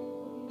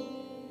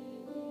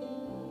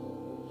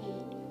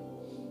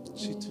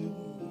 Si tú.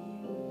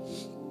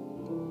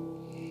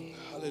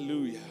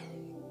 Aleluya.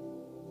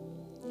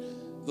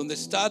 Donde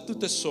está tu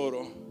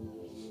tesoro,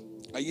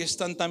 ahí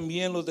están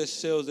también los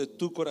deseos de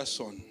tu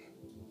corazón.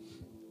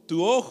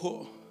 Tu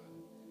ojo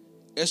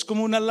es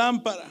como una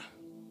lámpara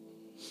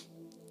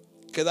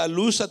que da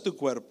luz a tu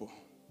cuerpo.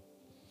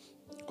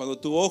 Cuando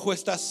tu ojo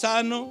está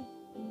sano,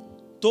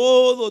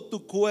 todo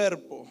tu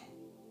cuerpo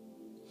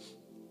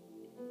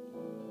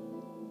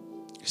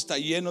está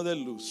lleno de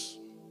luz.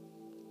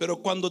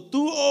 Pero cuando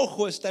tu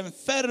ojo está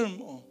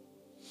enfermo,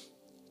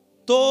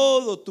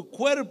 todo tu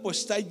cuerpo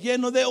está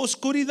lleno de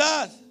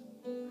oscuridad.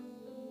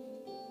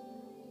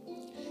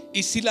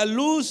 Y si la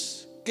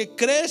luz que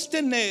crees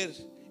tener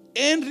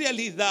en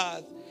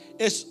realidad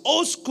es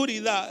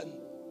oscuridad,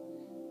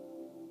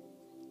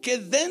 qué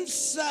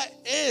densa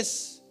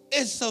es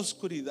esa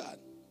oscuridad.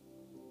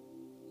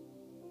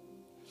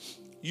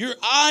 Your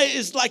eye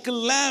is like a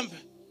lamp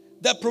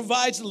that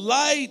provides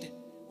light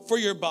for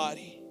your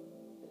body.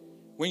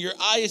 When your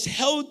eye is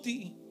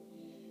healthy,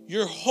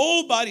 your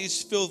whole body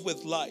is filled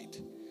with light.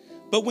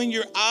 But when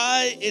your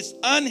eye is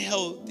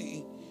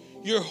unhealthy,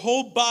 your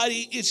whole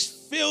body is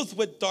filled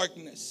with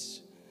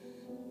darkness.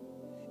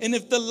 And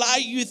if the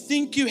light you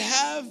think you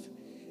have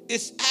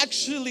is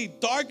actually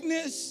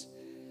darkness,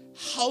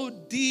 how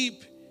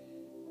deep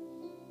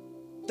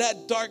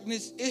that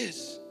darkness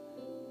is.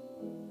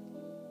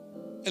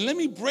 And let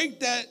me break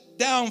that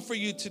down for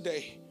you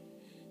today.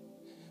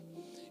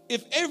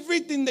 If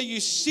everything that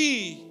you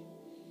see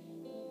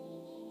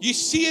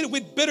it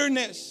with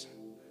bitterness,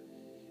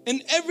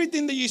 and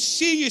everything that you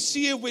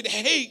see it with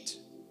hate,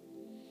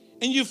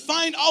 and you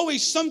find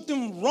always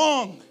something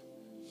wrong,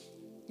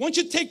 won't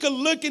you take a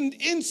look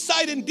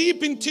inside and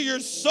deep into your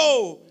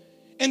soul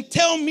and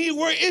tell me,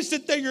 where is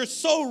it that your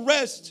soul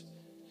rests?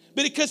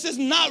 Because it's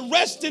not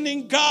resting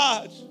in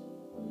God.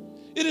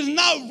 It is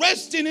not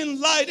resting in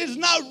light. It is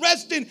not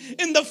resting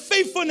in the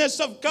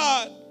faithfulness of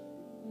God.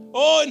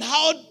 Oh, and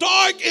how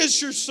dark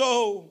is your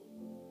soul.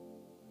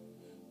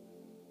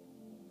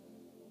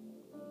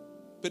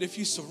 But if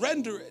you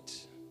surrender it,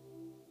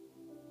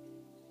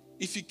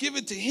 if you give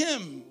it to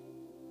Him,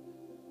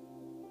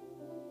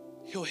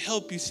 He'll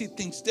help you see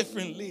things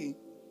differently.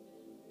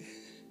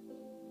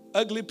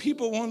 Ugly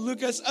people won't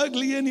look as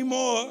ugly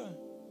anymore.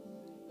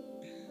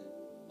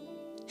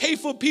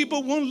 Hateful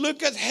people won't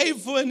look as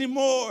hateful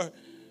anymore.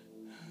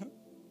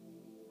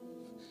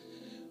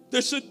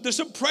 There's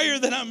a prayer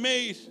that I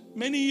made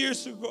many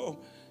years ago,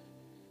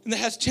 and that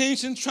has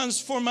changed and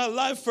transformed my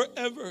life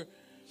forever.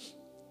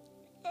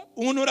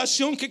 Una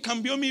oración que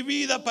cambió mi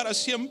vida para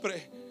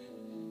siempre.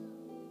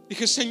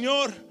 Dije,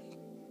 Señor,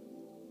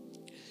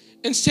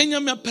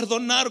 enséñame a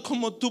perdonar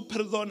como tú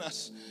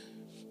perdonas.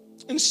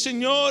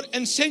 Señor,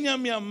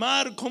 enséñame a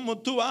amar como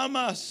tú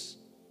amas.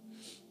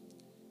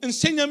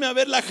 Enséñame a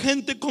ver la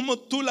gente como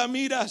tú la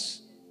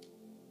miras.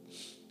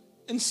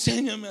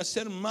 Enséñame a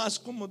ser más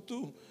como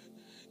tú.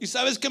 ¿Y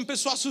sabes qué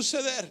empezó a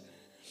suceder?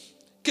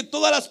 Que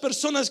todas las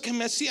personas que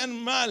me hacían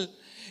mal,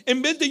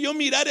 en vez de yo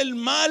mirar el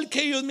mal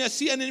que ellos me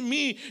hacían en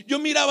mí, yo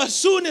miraba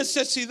su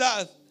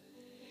necesidad.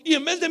 Y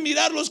en vez de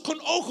mirarlos con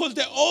ojos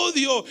de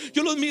odio,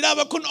 yo los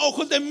miraba con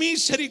ojos de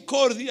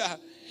misericordia.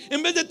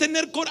 En vez de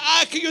tener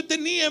coraje, yo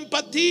tenía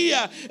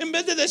empatía. En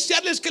vez de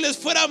desearles que les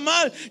fuera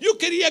mal, yo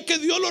quería que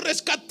Dios los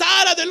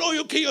rescatara del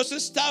hoyo que ellos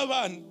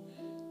estaban.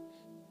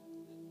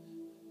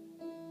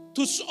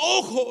 Tus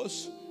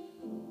ojos,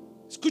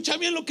 escucha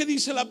bien lo que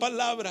dice la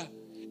palabra,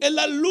 es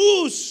la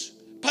luz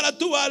para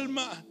tu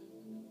alma.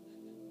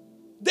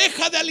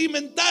 Deja de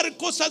alimentar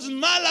cosas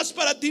malas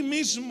para ti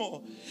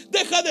mismo.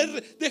 Deja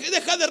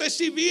de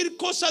recibir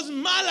cosas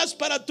malas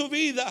para tu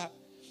vida.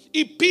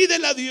 Y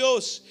pídele a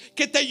Dios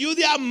que te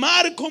ayude a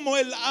amar como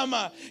Él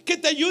ama, que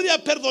te ayude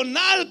a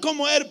perdonar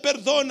como Él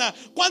perdona.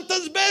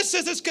 ¿Cuántas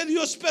veces es que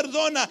Dios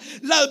perdona?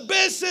 Las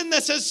veces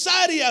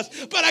necesarias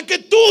para que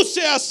tú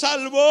seas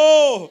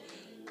salvo.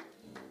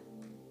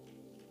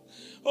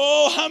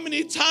 Oh, how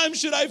many times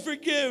should I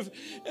forgive?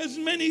 As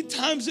many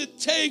times it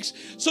takes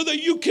so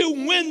that you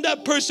can win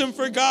that person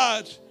for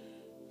God.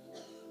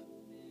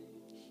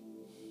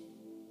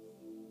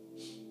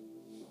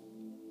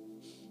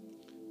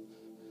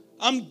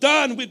 I'm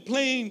done with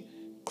playing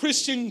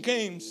Christian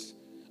games.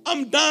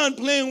 I'm done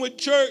playing with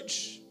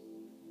church.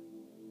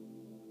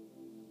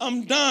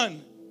 I'm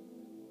done.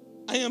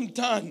 I am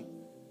done.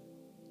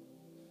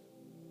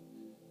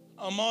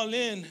 I'm all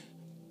in.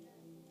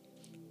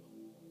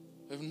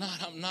 If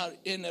not, I'm not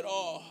in at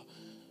all.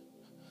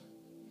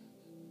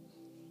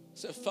 I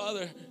said,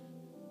 Father,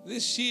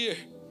 this year,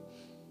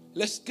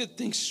 let's get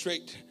things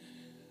straight.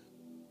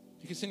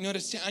 Dije, Señor,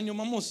 este año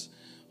vamos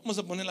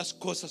a poner las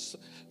cosas,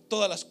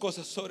 todas las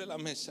cosas sobre la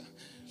mesa.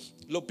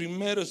 Lo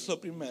primero es lo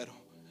primero.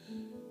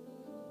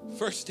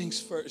 First things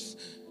first.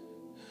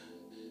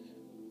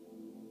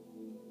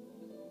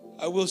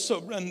 I will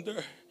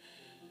surrender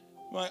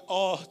my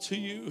all to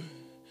you.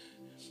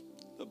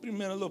 Lo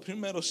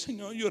primero,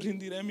 Señor, yo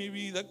rendiré mi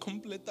vida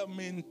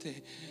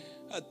completamente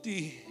a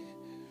ti.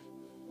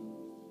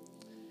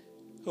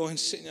 Oh,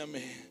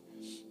 enséñame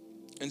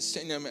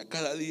a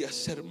cada día a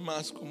ser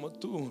más como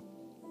tú.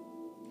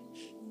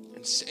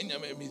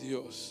 Enséñame, mi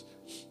Dios.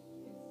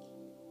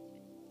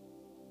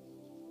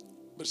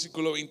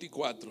 Versículo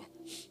 24.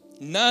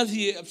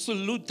 Nadie,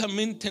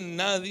 absolutamente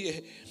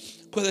nadie,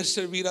 puede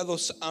servir a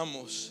dos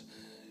amos,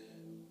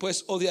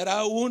 pues odiará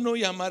a uno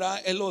y amará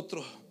el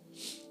otro.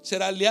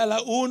 Será leal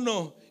a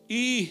uno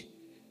y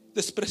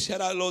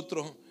despreciará al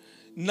otro.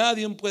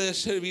 Nadie puede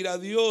servir a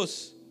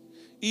Dios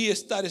y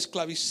estar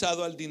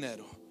esclavizado al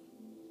dinero.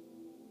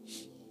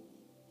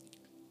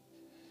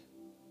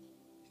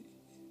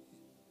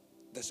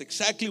 That's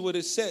exactly what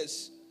it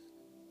says.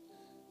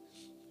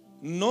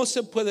 No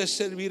se puede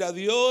servir a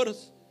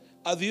Dios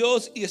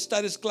y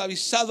estar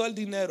esclavizado al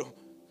dinero.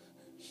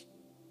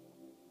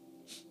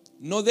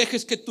 No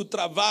dejes que tu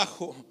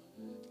trabajo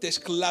te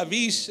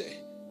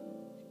esclavice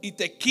y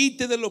te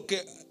quite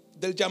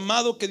del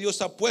llamado que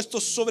Dios ha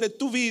puesto sobre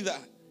tu vida.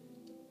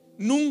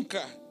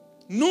 Nunca,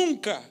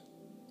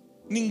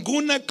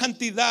 ninguna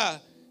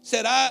cantidad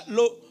será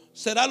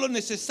lo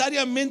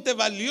necesariamente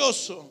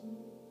valioso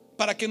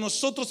para que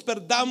nosotros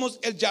perdamos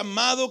el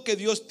llamado que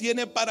Dios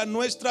tiene para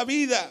nuestra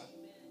vida.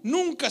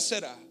 Nunca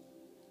será.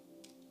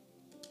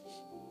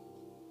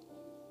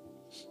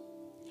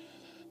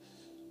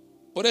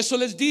 Por eso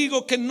les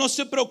digo que no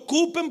se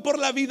preocupen por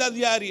la vida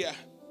diaria.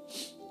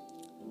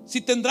 Si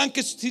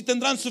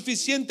tendrán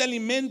suficiente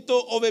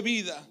alimento o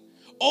bebida,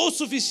 o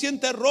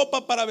suficiente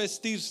ropa para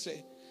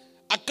vestirse.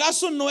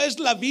 ¿Acaso no es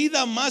la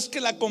vida más que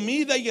la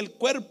comida y el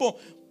cuerpo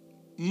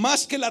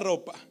más que la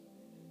ropa?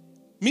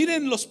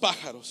 Miren los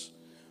pájaros.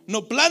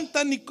 No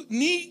plantan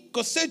ni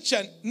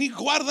cosechan ni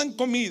guardan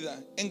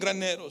comida en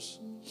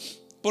graneros,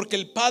 porque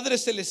el Padre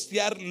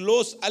Celestial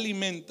los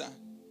alimenta.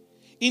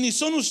 Y no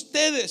son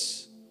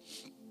ustedes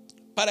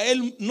para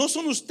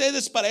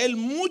Él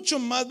mucho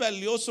más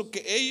valioso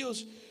que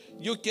ellos.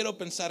 Yo quiero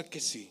pensar que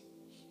sí.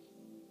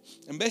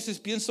 En veces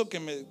pienso que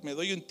me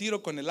doy un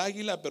tiro con el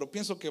águila, pero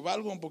pienso que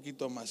valgo un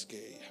poquito más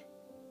que ella.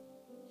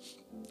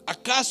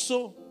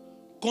 ¿Acaso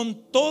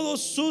con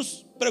todas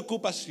sus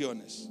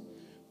preocupaciones,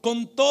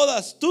 con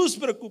todas tus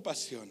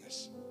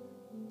preocupaciones,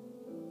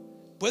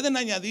 pueden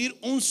añadir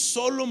un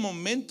solo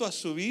momento a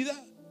su vida?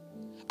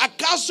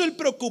 ¿Acaso el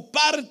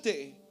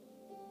preocuparte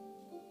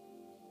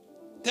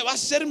te va a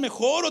hacer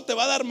mejor o te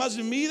va a dar más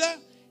vida?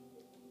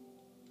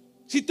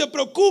 Si te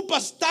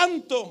preocupas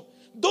tanto,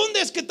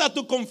 ¿dónde es que está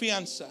tu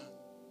confianza?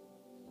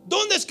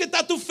 ¿Dónde es que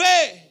está tu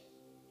fe?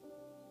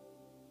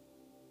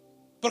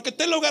 Porque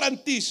te lo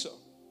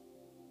garantizo,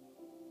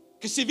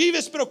 que si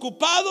vives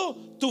preocupado,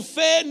 tu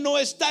fe no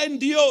está en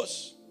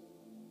Dios.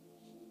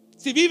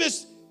 Si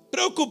vives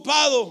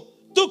preocupado,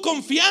 tu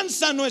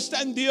confianza no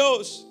está en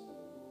Dios.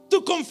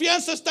 Tu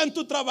confianza está en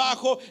tu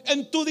trabajo,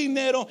 en tu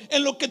dinero,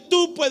 en lo que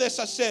tú puedes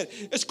hacer.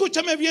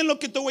 Escúchame bien lo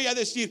que te voy a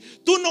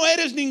decir. Tú no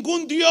eres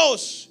ningún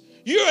Dios.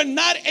 You are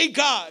not a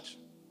God.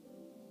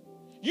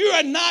 You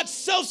are not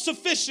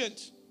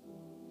self-sufficient.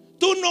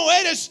 Tú no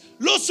eres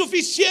lo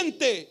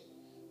suficiente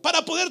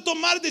para poder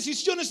tomar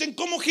decisiones en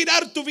cómo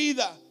girar tu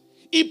vida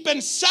y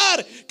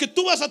pensar que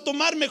tú vas a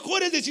tomar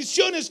mejores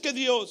decisiones que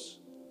Dios.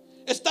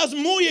 Estás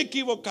muy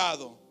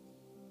equivocado.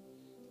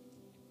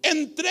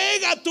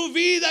 Entrega tu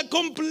vida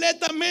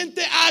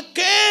completamente a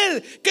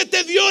aquel que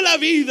te dio la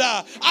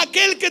vida,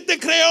 aquel que te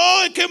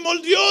creó y que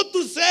moldeó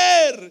tu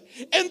ser.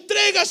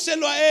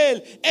 Entrégaselo a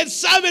Él. Él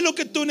sabe lo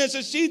que tú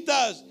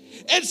necesitas.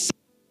 Él sabe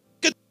lo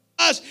que tú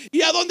vas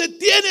y a dónde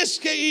tienes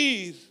que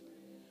ir.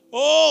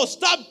 Oh,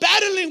 stop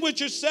battling with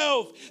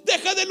yourself.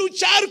 Deja de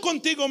luchar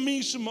contigo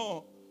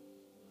mismo.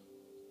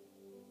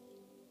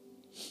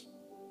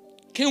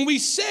 Can we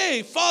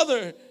say,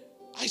 Father,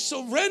 I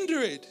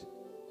surrender it.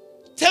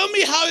 Tell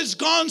me how it's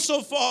gone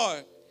so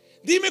far.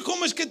 Dime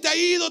cómo es que te ha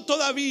ido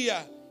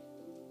todavía,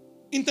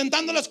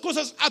 intentando las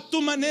cosas a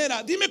tu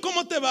manera. Dime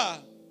cómo te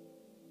va.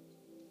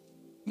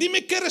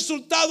 Dime qué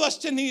resultado has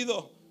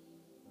tenido.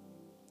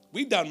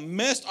 We done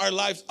messed our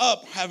lives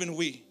up, haven't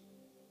we?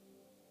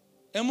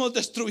 Hemos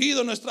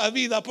destruido nuestra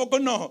vida, ¿a poco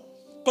no?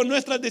 Con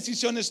nuestras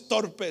decisiones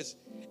torpes,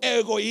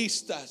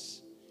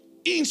 egoístas,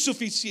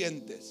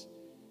 insuficientes.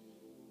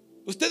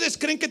 ¿Ustedes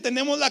creen que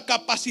tenemos la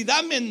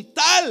capacidad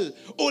mental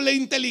o la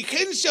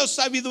inteligencia o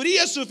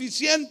sabiduría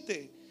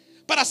suficiente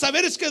para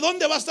saber es que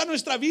dónde va a estar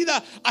nuestra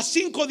vida a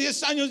 5 o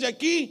 10 años de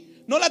aquí?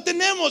 No la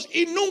tenemos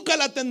y nunca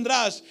la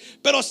tendrás.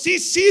 Pero sí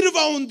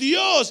sirva a un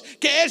Dios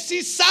que Él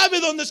sí sabe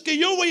dónde es que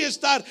yo voy a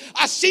estar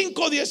a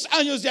 5 o 10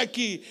 años de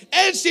aquí.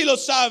 Él sí lo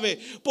sabe.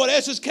 Por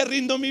eso es que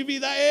rindo mi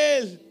vida a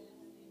Él.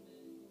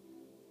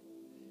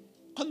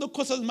 Cuando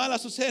cosas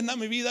malas suceden a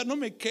mi vida, no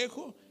me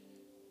quejo.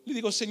 Le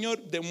digo,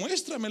 Señor,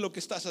 demuéstrame lo que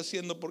estás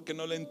haciendo porque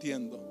no lo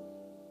entiendo.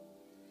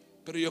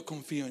 Pero yo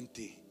confío en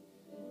ti.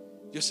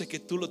 Yo sé que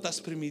tú lo estás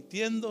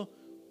permitiendo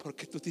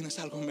porque tú tienes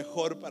algo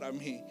mejor para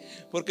mí.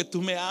 Porque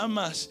tú me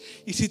amas.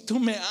 Y si tú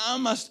me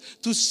amas,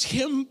 tú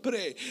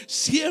siempre,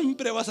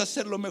 siempre vas a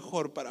hacer lo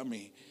mejor para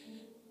mí.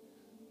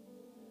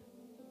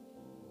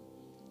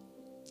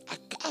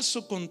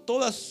 ¿Acaso con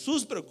todas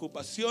sus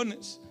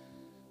preocupaciones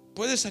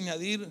puedes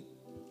añadir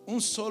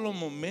un solo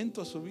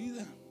momento a su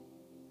vida?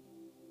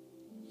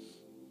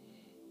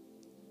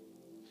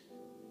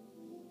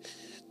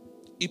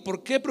 ¿Y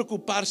por qué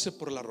preocuparse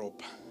por la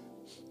ropa?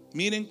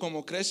 Miren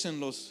cómo crecen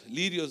los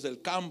lirios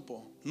del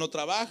campo. No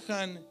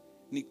trabajan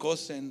ni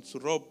cosen su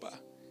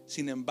ropa.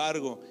 Sin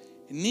embargo,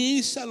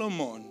 ni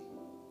Salomón,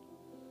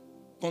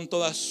 con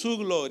toda su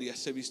gloria,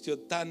 se vistió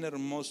tan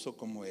hermoso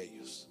como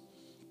ellos.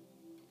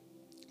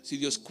 Si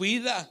Dios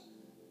cuida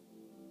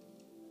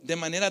de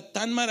manera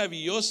tan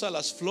maravillosa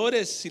las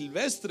flores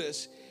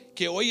silvestres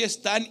que hoy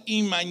están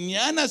y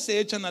mañana se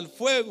echan al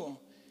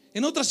fuego.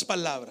 En otras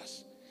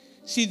palabras,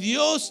 si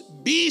Dios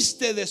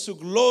viste de su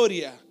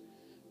gloria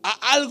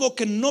a algo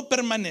que no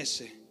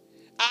permanece,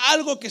 a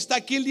algo que está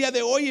aquí el día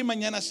de hoy y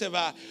mañana se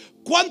va,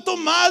 ¿cuánto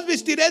más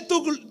vestiré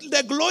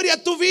de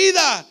gloria tu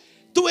vida?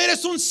 Tú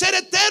eres un ser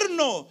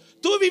eterno,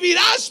 tú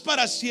vivirás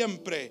para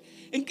siempre.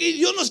 En que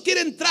Dios nos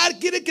quiere entrar,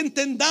 quiere que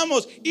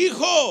entendamos,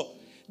 hijo,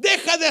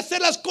 deja de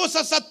hacer las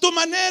cosas a tu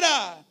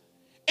manera.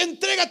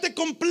 Entrégate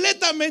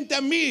completamente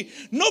a mí,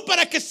 no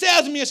para que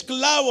seas mi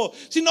esclavo,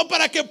 sino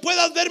para que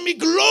puedas ver mi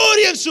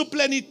gloria en su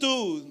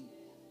plenitud.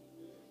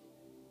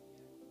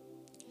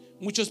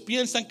 Muchos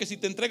piensan que si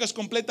te entregas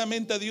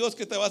completamente a Dios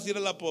que te vas a ir a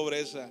la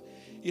pobreza,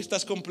 y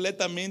estás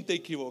completamente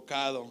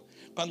equivocado.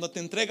 Cuando te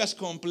entregas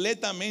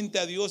completamente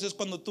a Dios es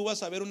cuando tú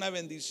vas a ver una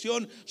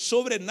bendición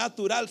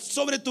sobrenatural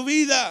sobre tu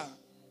vida.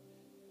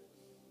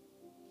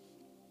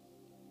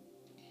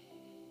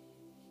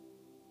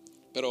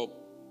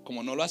 Pero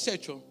como no lo has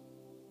hecho,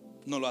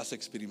 no lo has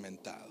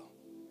experimentado.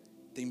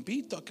 Te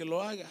invito a que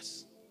lo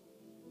hagas.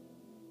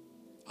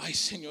 Ay,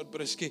 Señor,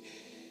 pero es que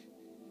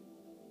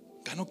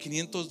gano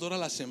 $500 a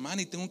la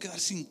semana y tengo que dar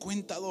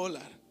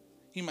 $50.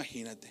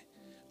 Imagínate,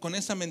 con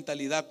esa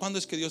mentalidad, ¿cuándo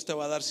es que Dios te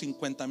va a dar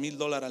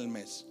 $50,000 al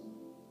mes?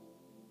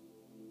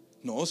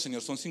 No,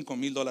 Señor, son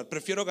 $5,000.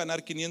 Prefiero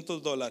ganar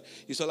 $500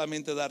 y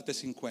solamente darte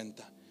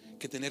 50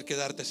 que tener que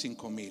darte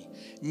 5,000.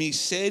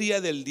 Miseria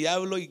del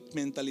diablo y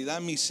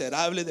mentalidad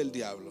miserable del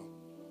diablo.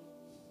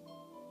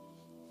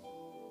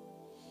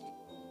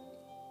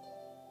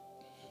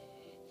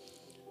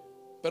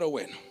 Pero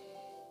bueno,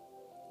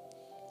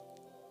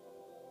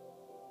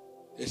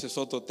 ese es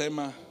otro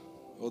tema,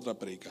 otra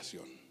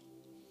predicación.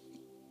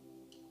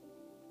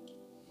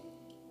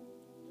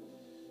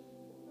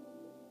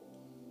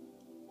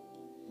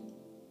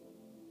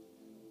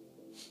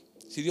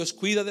 Si Dios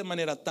cuida de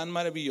manera tan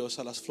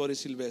maravillosa las flores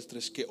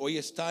silvestres que hoy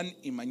están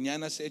y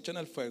mañana se echan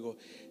al fuego,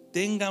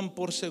 tengan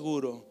por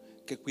seguro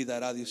que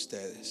cuidará de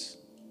ustedes.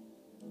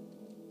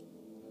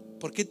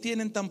 ¿Por qué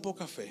tienen tan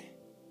poca fe?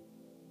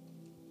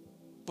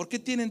 ¿Por qué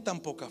tienen tan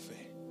poca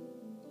fe?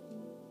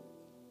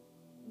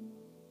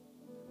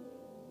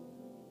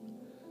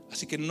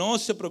 Así que no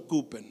se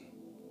preocupen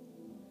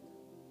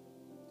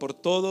por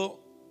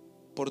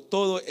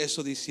todo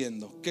eso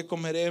diciendo, ¿qué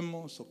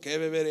comeremos o qué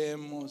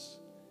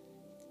beberemos?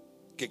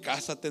 ¿Qué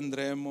casa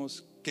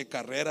tendremos? ¿Qué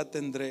carrera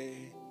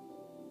tendré?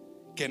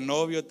 ¿Qué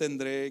novio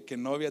tendré? ¿Qué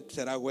novia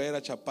será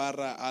güera,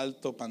 chaparra,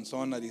 alto,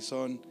 panzón,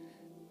 narizón?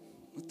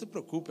 No te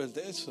preocupes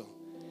de eso.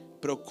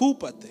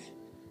 Preocúpate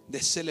de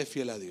serle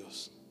fiel a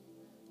Dios.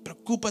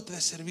 Preocúpate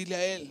de servirle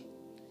a Él.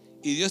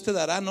 Y Dios te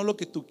dará no lo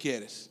que tú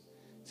quieres,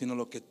 sino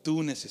lo que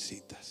tú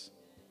necesitas.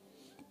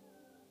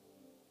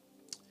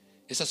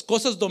 Estas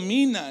cosas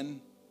dominan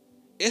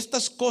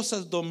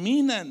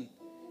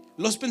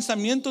los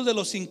pensamientos de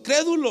los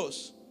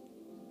incrédulos.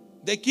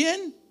 ¿De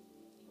quién?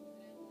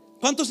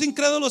 ¿Cuántos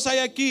incrédulos hay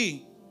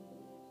aquí?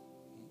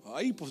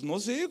 Ay, pues no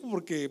sé,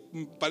 porque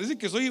parece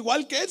que soy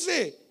igual que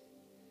ese.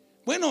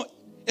 Bueno,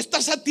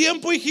 estás a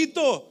tiempo,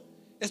 hijito.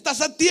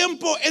 Estás a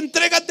tiempo.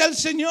 Entrégate al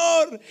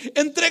Señor.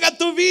 Entrega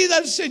tu vida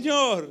al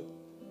Señor.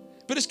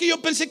 Pero es que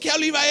yo pensé que ya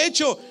lo iba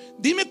hecho.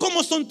 Dime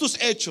cómo son tus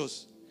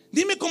hechos.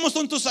 Dime cómo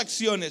son tus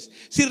acciones.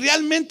 Si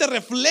realmente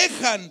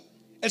reflejan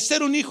el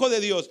ser un hijo de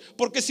Dios.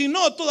 Porque si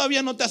no,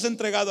 todavía no te has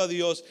entregado a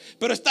Dios.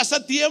 Pero estás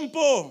a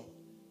tiempo.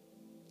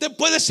 Te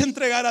puedes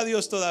entregar a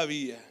Dios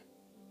todavía.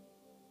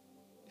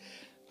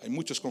 Hay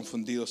muchos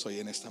confundidos hoy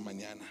en esta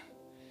mañana.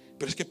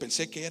 Pero es que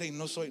pensé que era y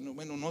no soy.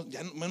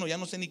 Ya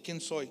no sé ni quién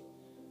soy.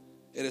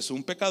 Eres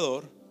un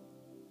pecador.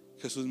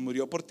 Jesús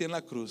murió por ti en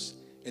la cruz.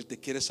 Él te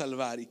quiere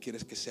salvar y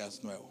quieres que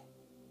seas nuevo.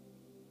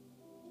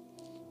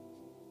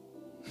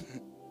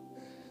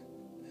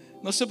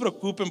 No se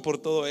preocupen por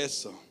todo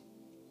eso.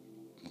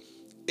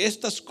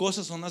 Estas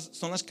cosas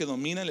son las que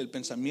dominan el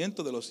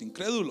pensamiento de los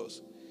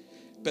incrédulos.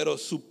 Pero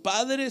su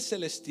Padre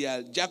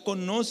Celestial ya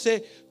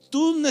conoce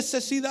tus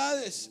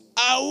necesidades.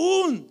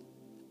 Aún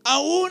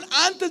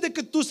antes de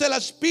que tú se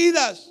las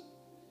pidas,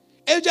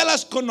 Él ya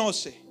las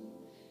conoce.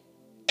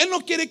 Él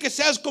no quiere que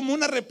seas como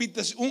una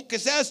repetición,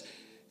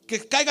 que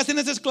caigas en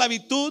esa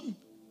esclavitud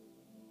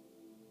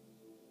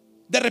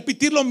de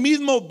repetir lo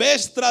mismo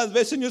vez tras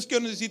vez. Señor, es que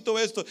yo necesito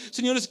esto.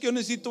 Señor, es que yo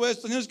necesito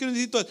esto. Señor, es que yo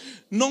necesito esto.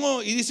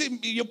 No,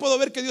 y yo puedo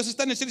ver que Dios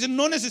está necesitando.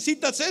 No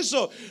necesitas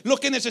eso. Lo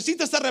que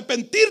necesitas es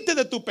arrepentirte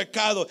de tu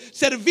pecado,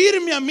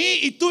 servirme a mí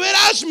y tú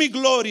verás mi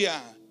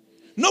gloria.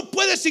 No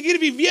puedes seguir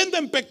viviendo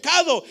en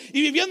pecado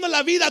y viviendo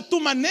la vida a tu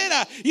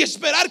manera y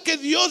esperar que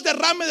Dios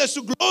derrame de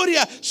su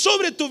gloria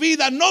sobre tu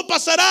vida. No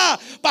pasará.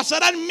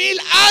 Pasarán 1000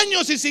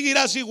 años y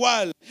seguirás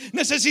igual.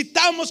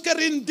 Necesitamos que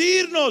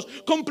rendirnos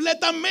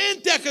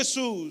completamente a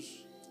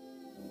Jesús.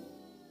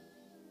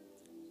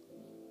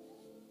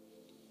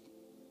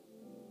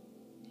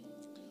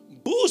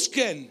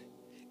 Busquen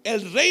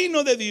el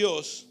reino de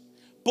Dios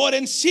por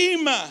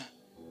encima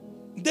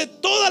de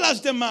todas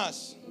las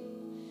demás.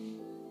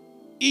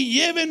 Y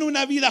lleven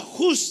una vida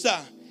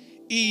justa.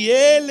 Y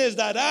Él les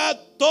dará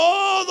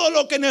todo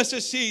lo que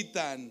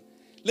necesitan.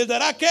 ¿Les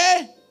dará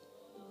qué?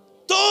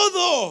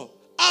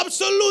 Todo.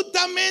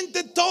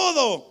 Absolutamente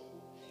todo.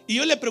 Y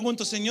yo le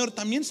pregunto, Señor,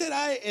 ¿también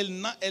será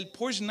el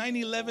Porsche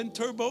 911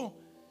 Turbo?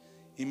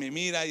 Y me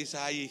mira y dice,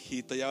 ay,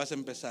 hijito, ya vas a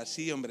empezar.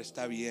 Sí, hombre,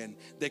 está bien.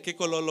 ¿De qué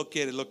color lo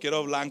quieres? Lo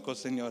quiero blanco,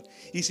 Señor.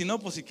 Y si no,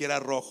 pues siquiera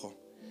rojo.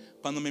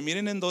 Cuando me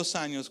miren en 2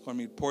 años con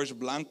mi Porsche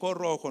blanco o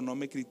rojo, no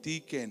me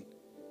critiquen.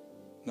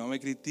 No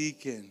me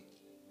critiquen.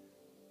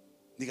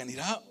 Digan,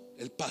 mira,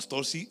 el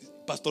pastor sí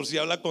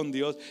habla con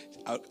Dios,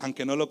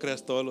 aunque no lo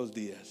creas todos los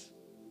días.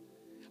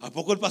 ¿A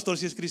poco el pastor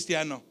sí es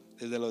cristiano?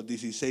 Desde los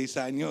 16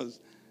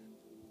 años.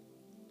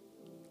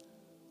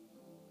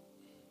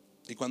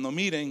 Y cuando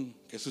miren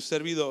que su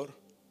servidor,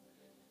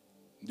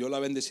 Dios lo ha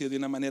bendecido de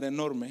una manera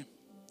enorme,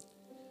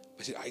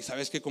 pues, ay,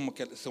 ¿sabes qué? Como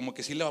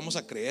que sí le vamos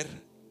a creer.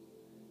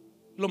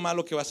 Lo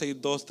malo que vas a ir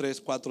 2,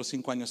 3, 4,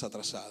 5 años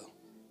atrasado.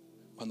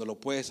 Cuando lo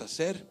puedes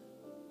hacer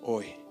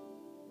hoy.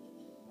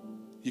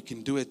 You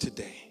can do it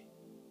today.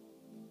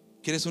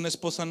 ¿Quieres una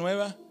esposa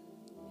nueva?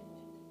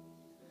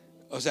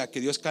 O sea, que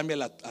Dios cambie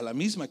a la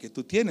misma que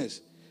tú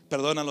tienes.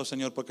 Perdónalo,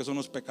 Señor, porque son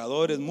unos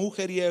pecadores,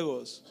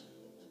 mujeriegos.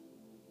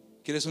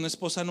 ¿Quieres una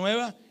esposa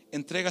nueva?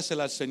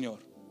 Entrégasela al Señor.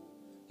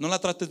 No la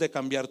trates de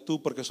cambiar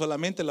tú, porque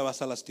solamente la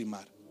vas a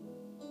lastimar.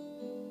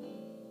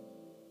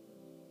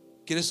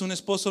 ¿Quieres un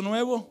esposo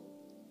nuevo?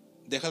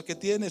 Deja el que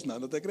tienes.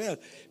 No te creas.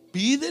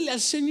 Pídele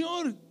al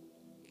Señor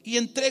y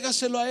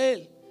entrégaselo a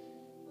Él.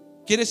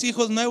 ¿Quieres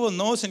hijos nuevos?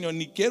 No, Señor,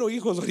 ni quiero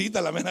hijos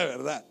ahorita, la mera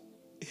verdad.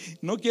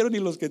 No quiero ni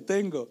los que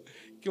tengo.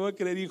 ¿Qué voy a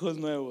querer hijos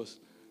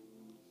nuevos?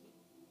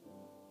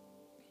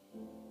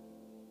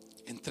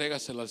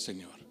 Entrégaselo al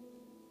Señor.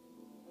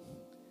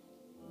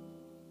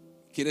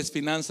 ¿Quieres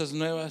finanzas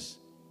nuevas?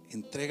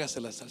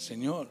 Entrégaselas al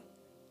Señor.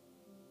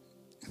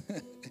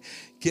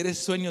 ¿Quieres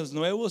sueños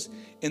nuevos?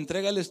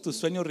 Entrégales tus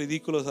sueños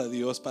ridículos a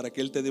Dios para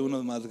que Él te dé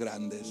unos más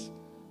grandes.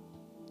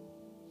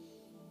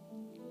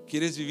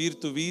 ¿Quieres vivir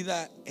tu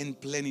vida en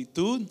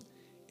plenitud?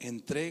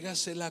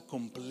 Entrégasela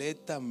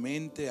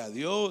completamente a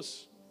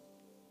Dios.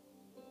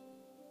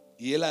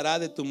 y Él hará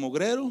de tu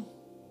mugrero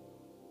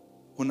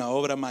una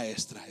obra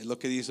maestra. Es lo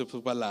que dice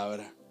su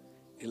palabra,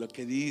 es lo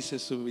que dice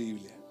su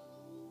Biblia.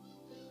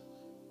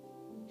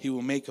 He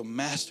will make a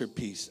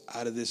masterpiece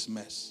out of this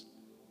mess.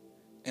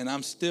 And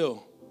I'm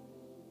still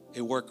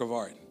a work of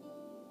art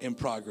in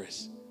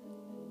progress.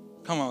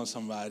 Come on,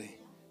 somebody.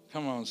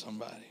 Come on,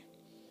 somebody.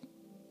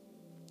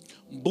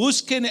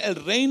 Busquen el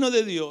reino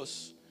de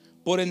Dios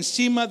por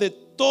encima de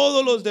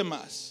todos los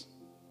demás,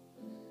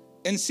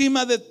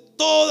 encima de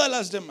todas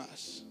las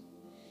demás,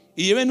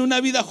 y lleven una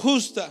vida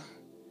justa,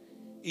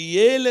 y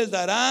Él les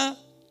dará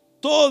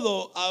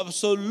todo,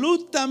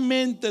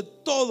 absolutamente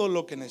todo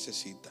lo que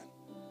necesitan.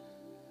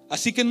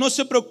 Así que no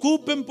se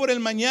preocupen por el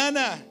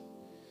mañana,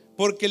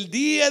 porque el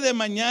día de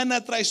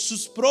mañana trae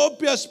sus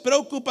propias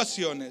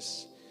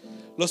preocupaciones.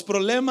 Los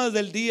problemas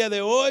del día de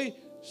hoy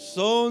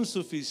son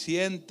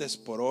suficientes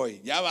por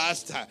hoy. Ya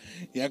basta,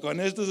 ya con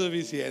esto es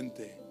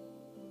suficiente.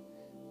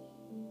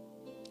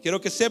 Quiero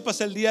que sepas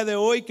el día de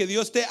hoy que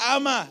Dios te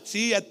ama.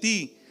 Sí, a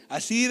ti,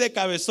 así de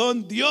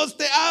cabezón, Dios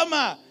te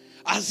ama.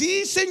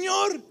 Así,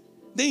 Señor,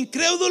 de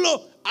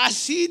incrédulo,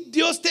 así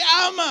Dios te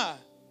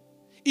ama.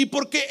 Y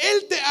porque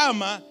Él te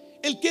ama,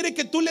 Él quiere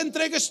que tú le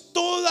entregues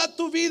toda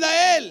tu vida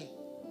a Él.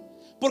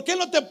 Porque Él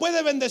no te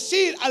puede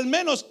bendecir al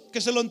menos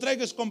que se lo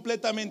entregues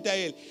completamente a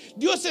Él.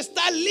 Dios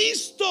está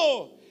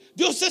listo.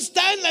 Dios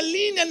está en la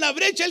línea, en la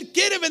brecha. Él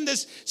quiere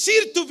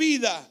bendecir tu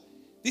vida.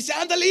 Dice,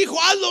 ándale, hijo,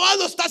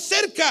 hazlo, está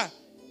cerca.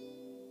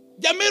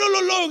 Ya mero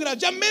lo logras,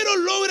 ya mero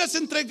logras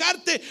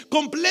entregarte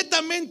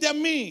completamente a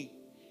mí.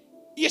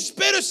 Y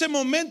espero ese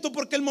momento,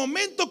 porque el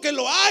momento que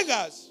lo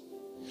hagas,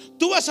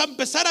 tú vas a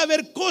empezar a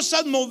ver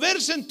cosas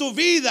moverse en tu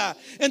vida,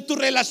 en tus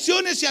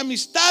relaciones y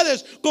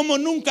amistades como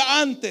nunca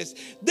antes.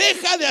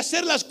 Deja de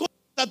hacer las cosas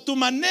a tu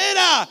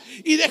manera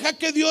y deja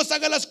que Dios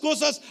haga las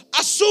cosas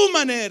a su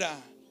manera.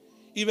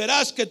 Y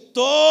verás que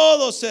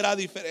todo será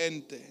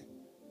diferente.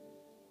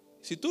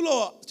 Si tú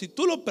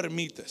lo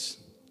permites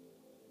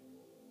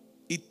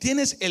y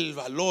tienes el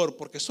valor,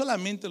 porque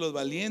solamente los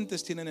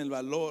valientes tienen el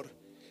valor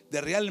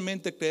de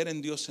realmente creer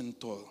en Dios en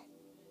todo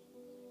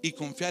y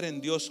confiar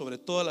en Dios sobre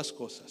todas las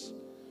cosas.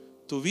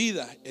 Tu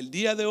vida, el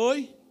día de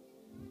hoy,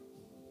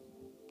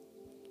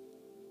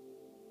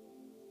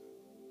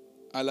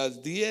 a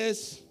las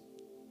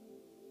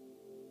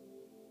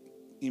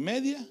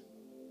 10:30,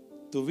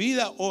 tu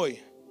vida hoy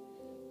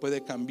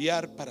puede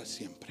cambiar para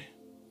siempre.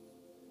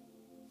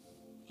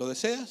 ¿Lo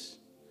deseas?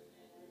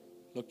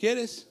 ¿Lo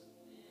quieres?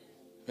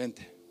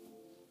 Vente.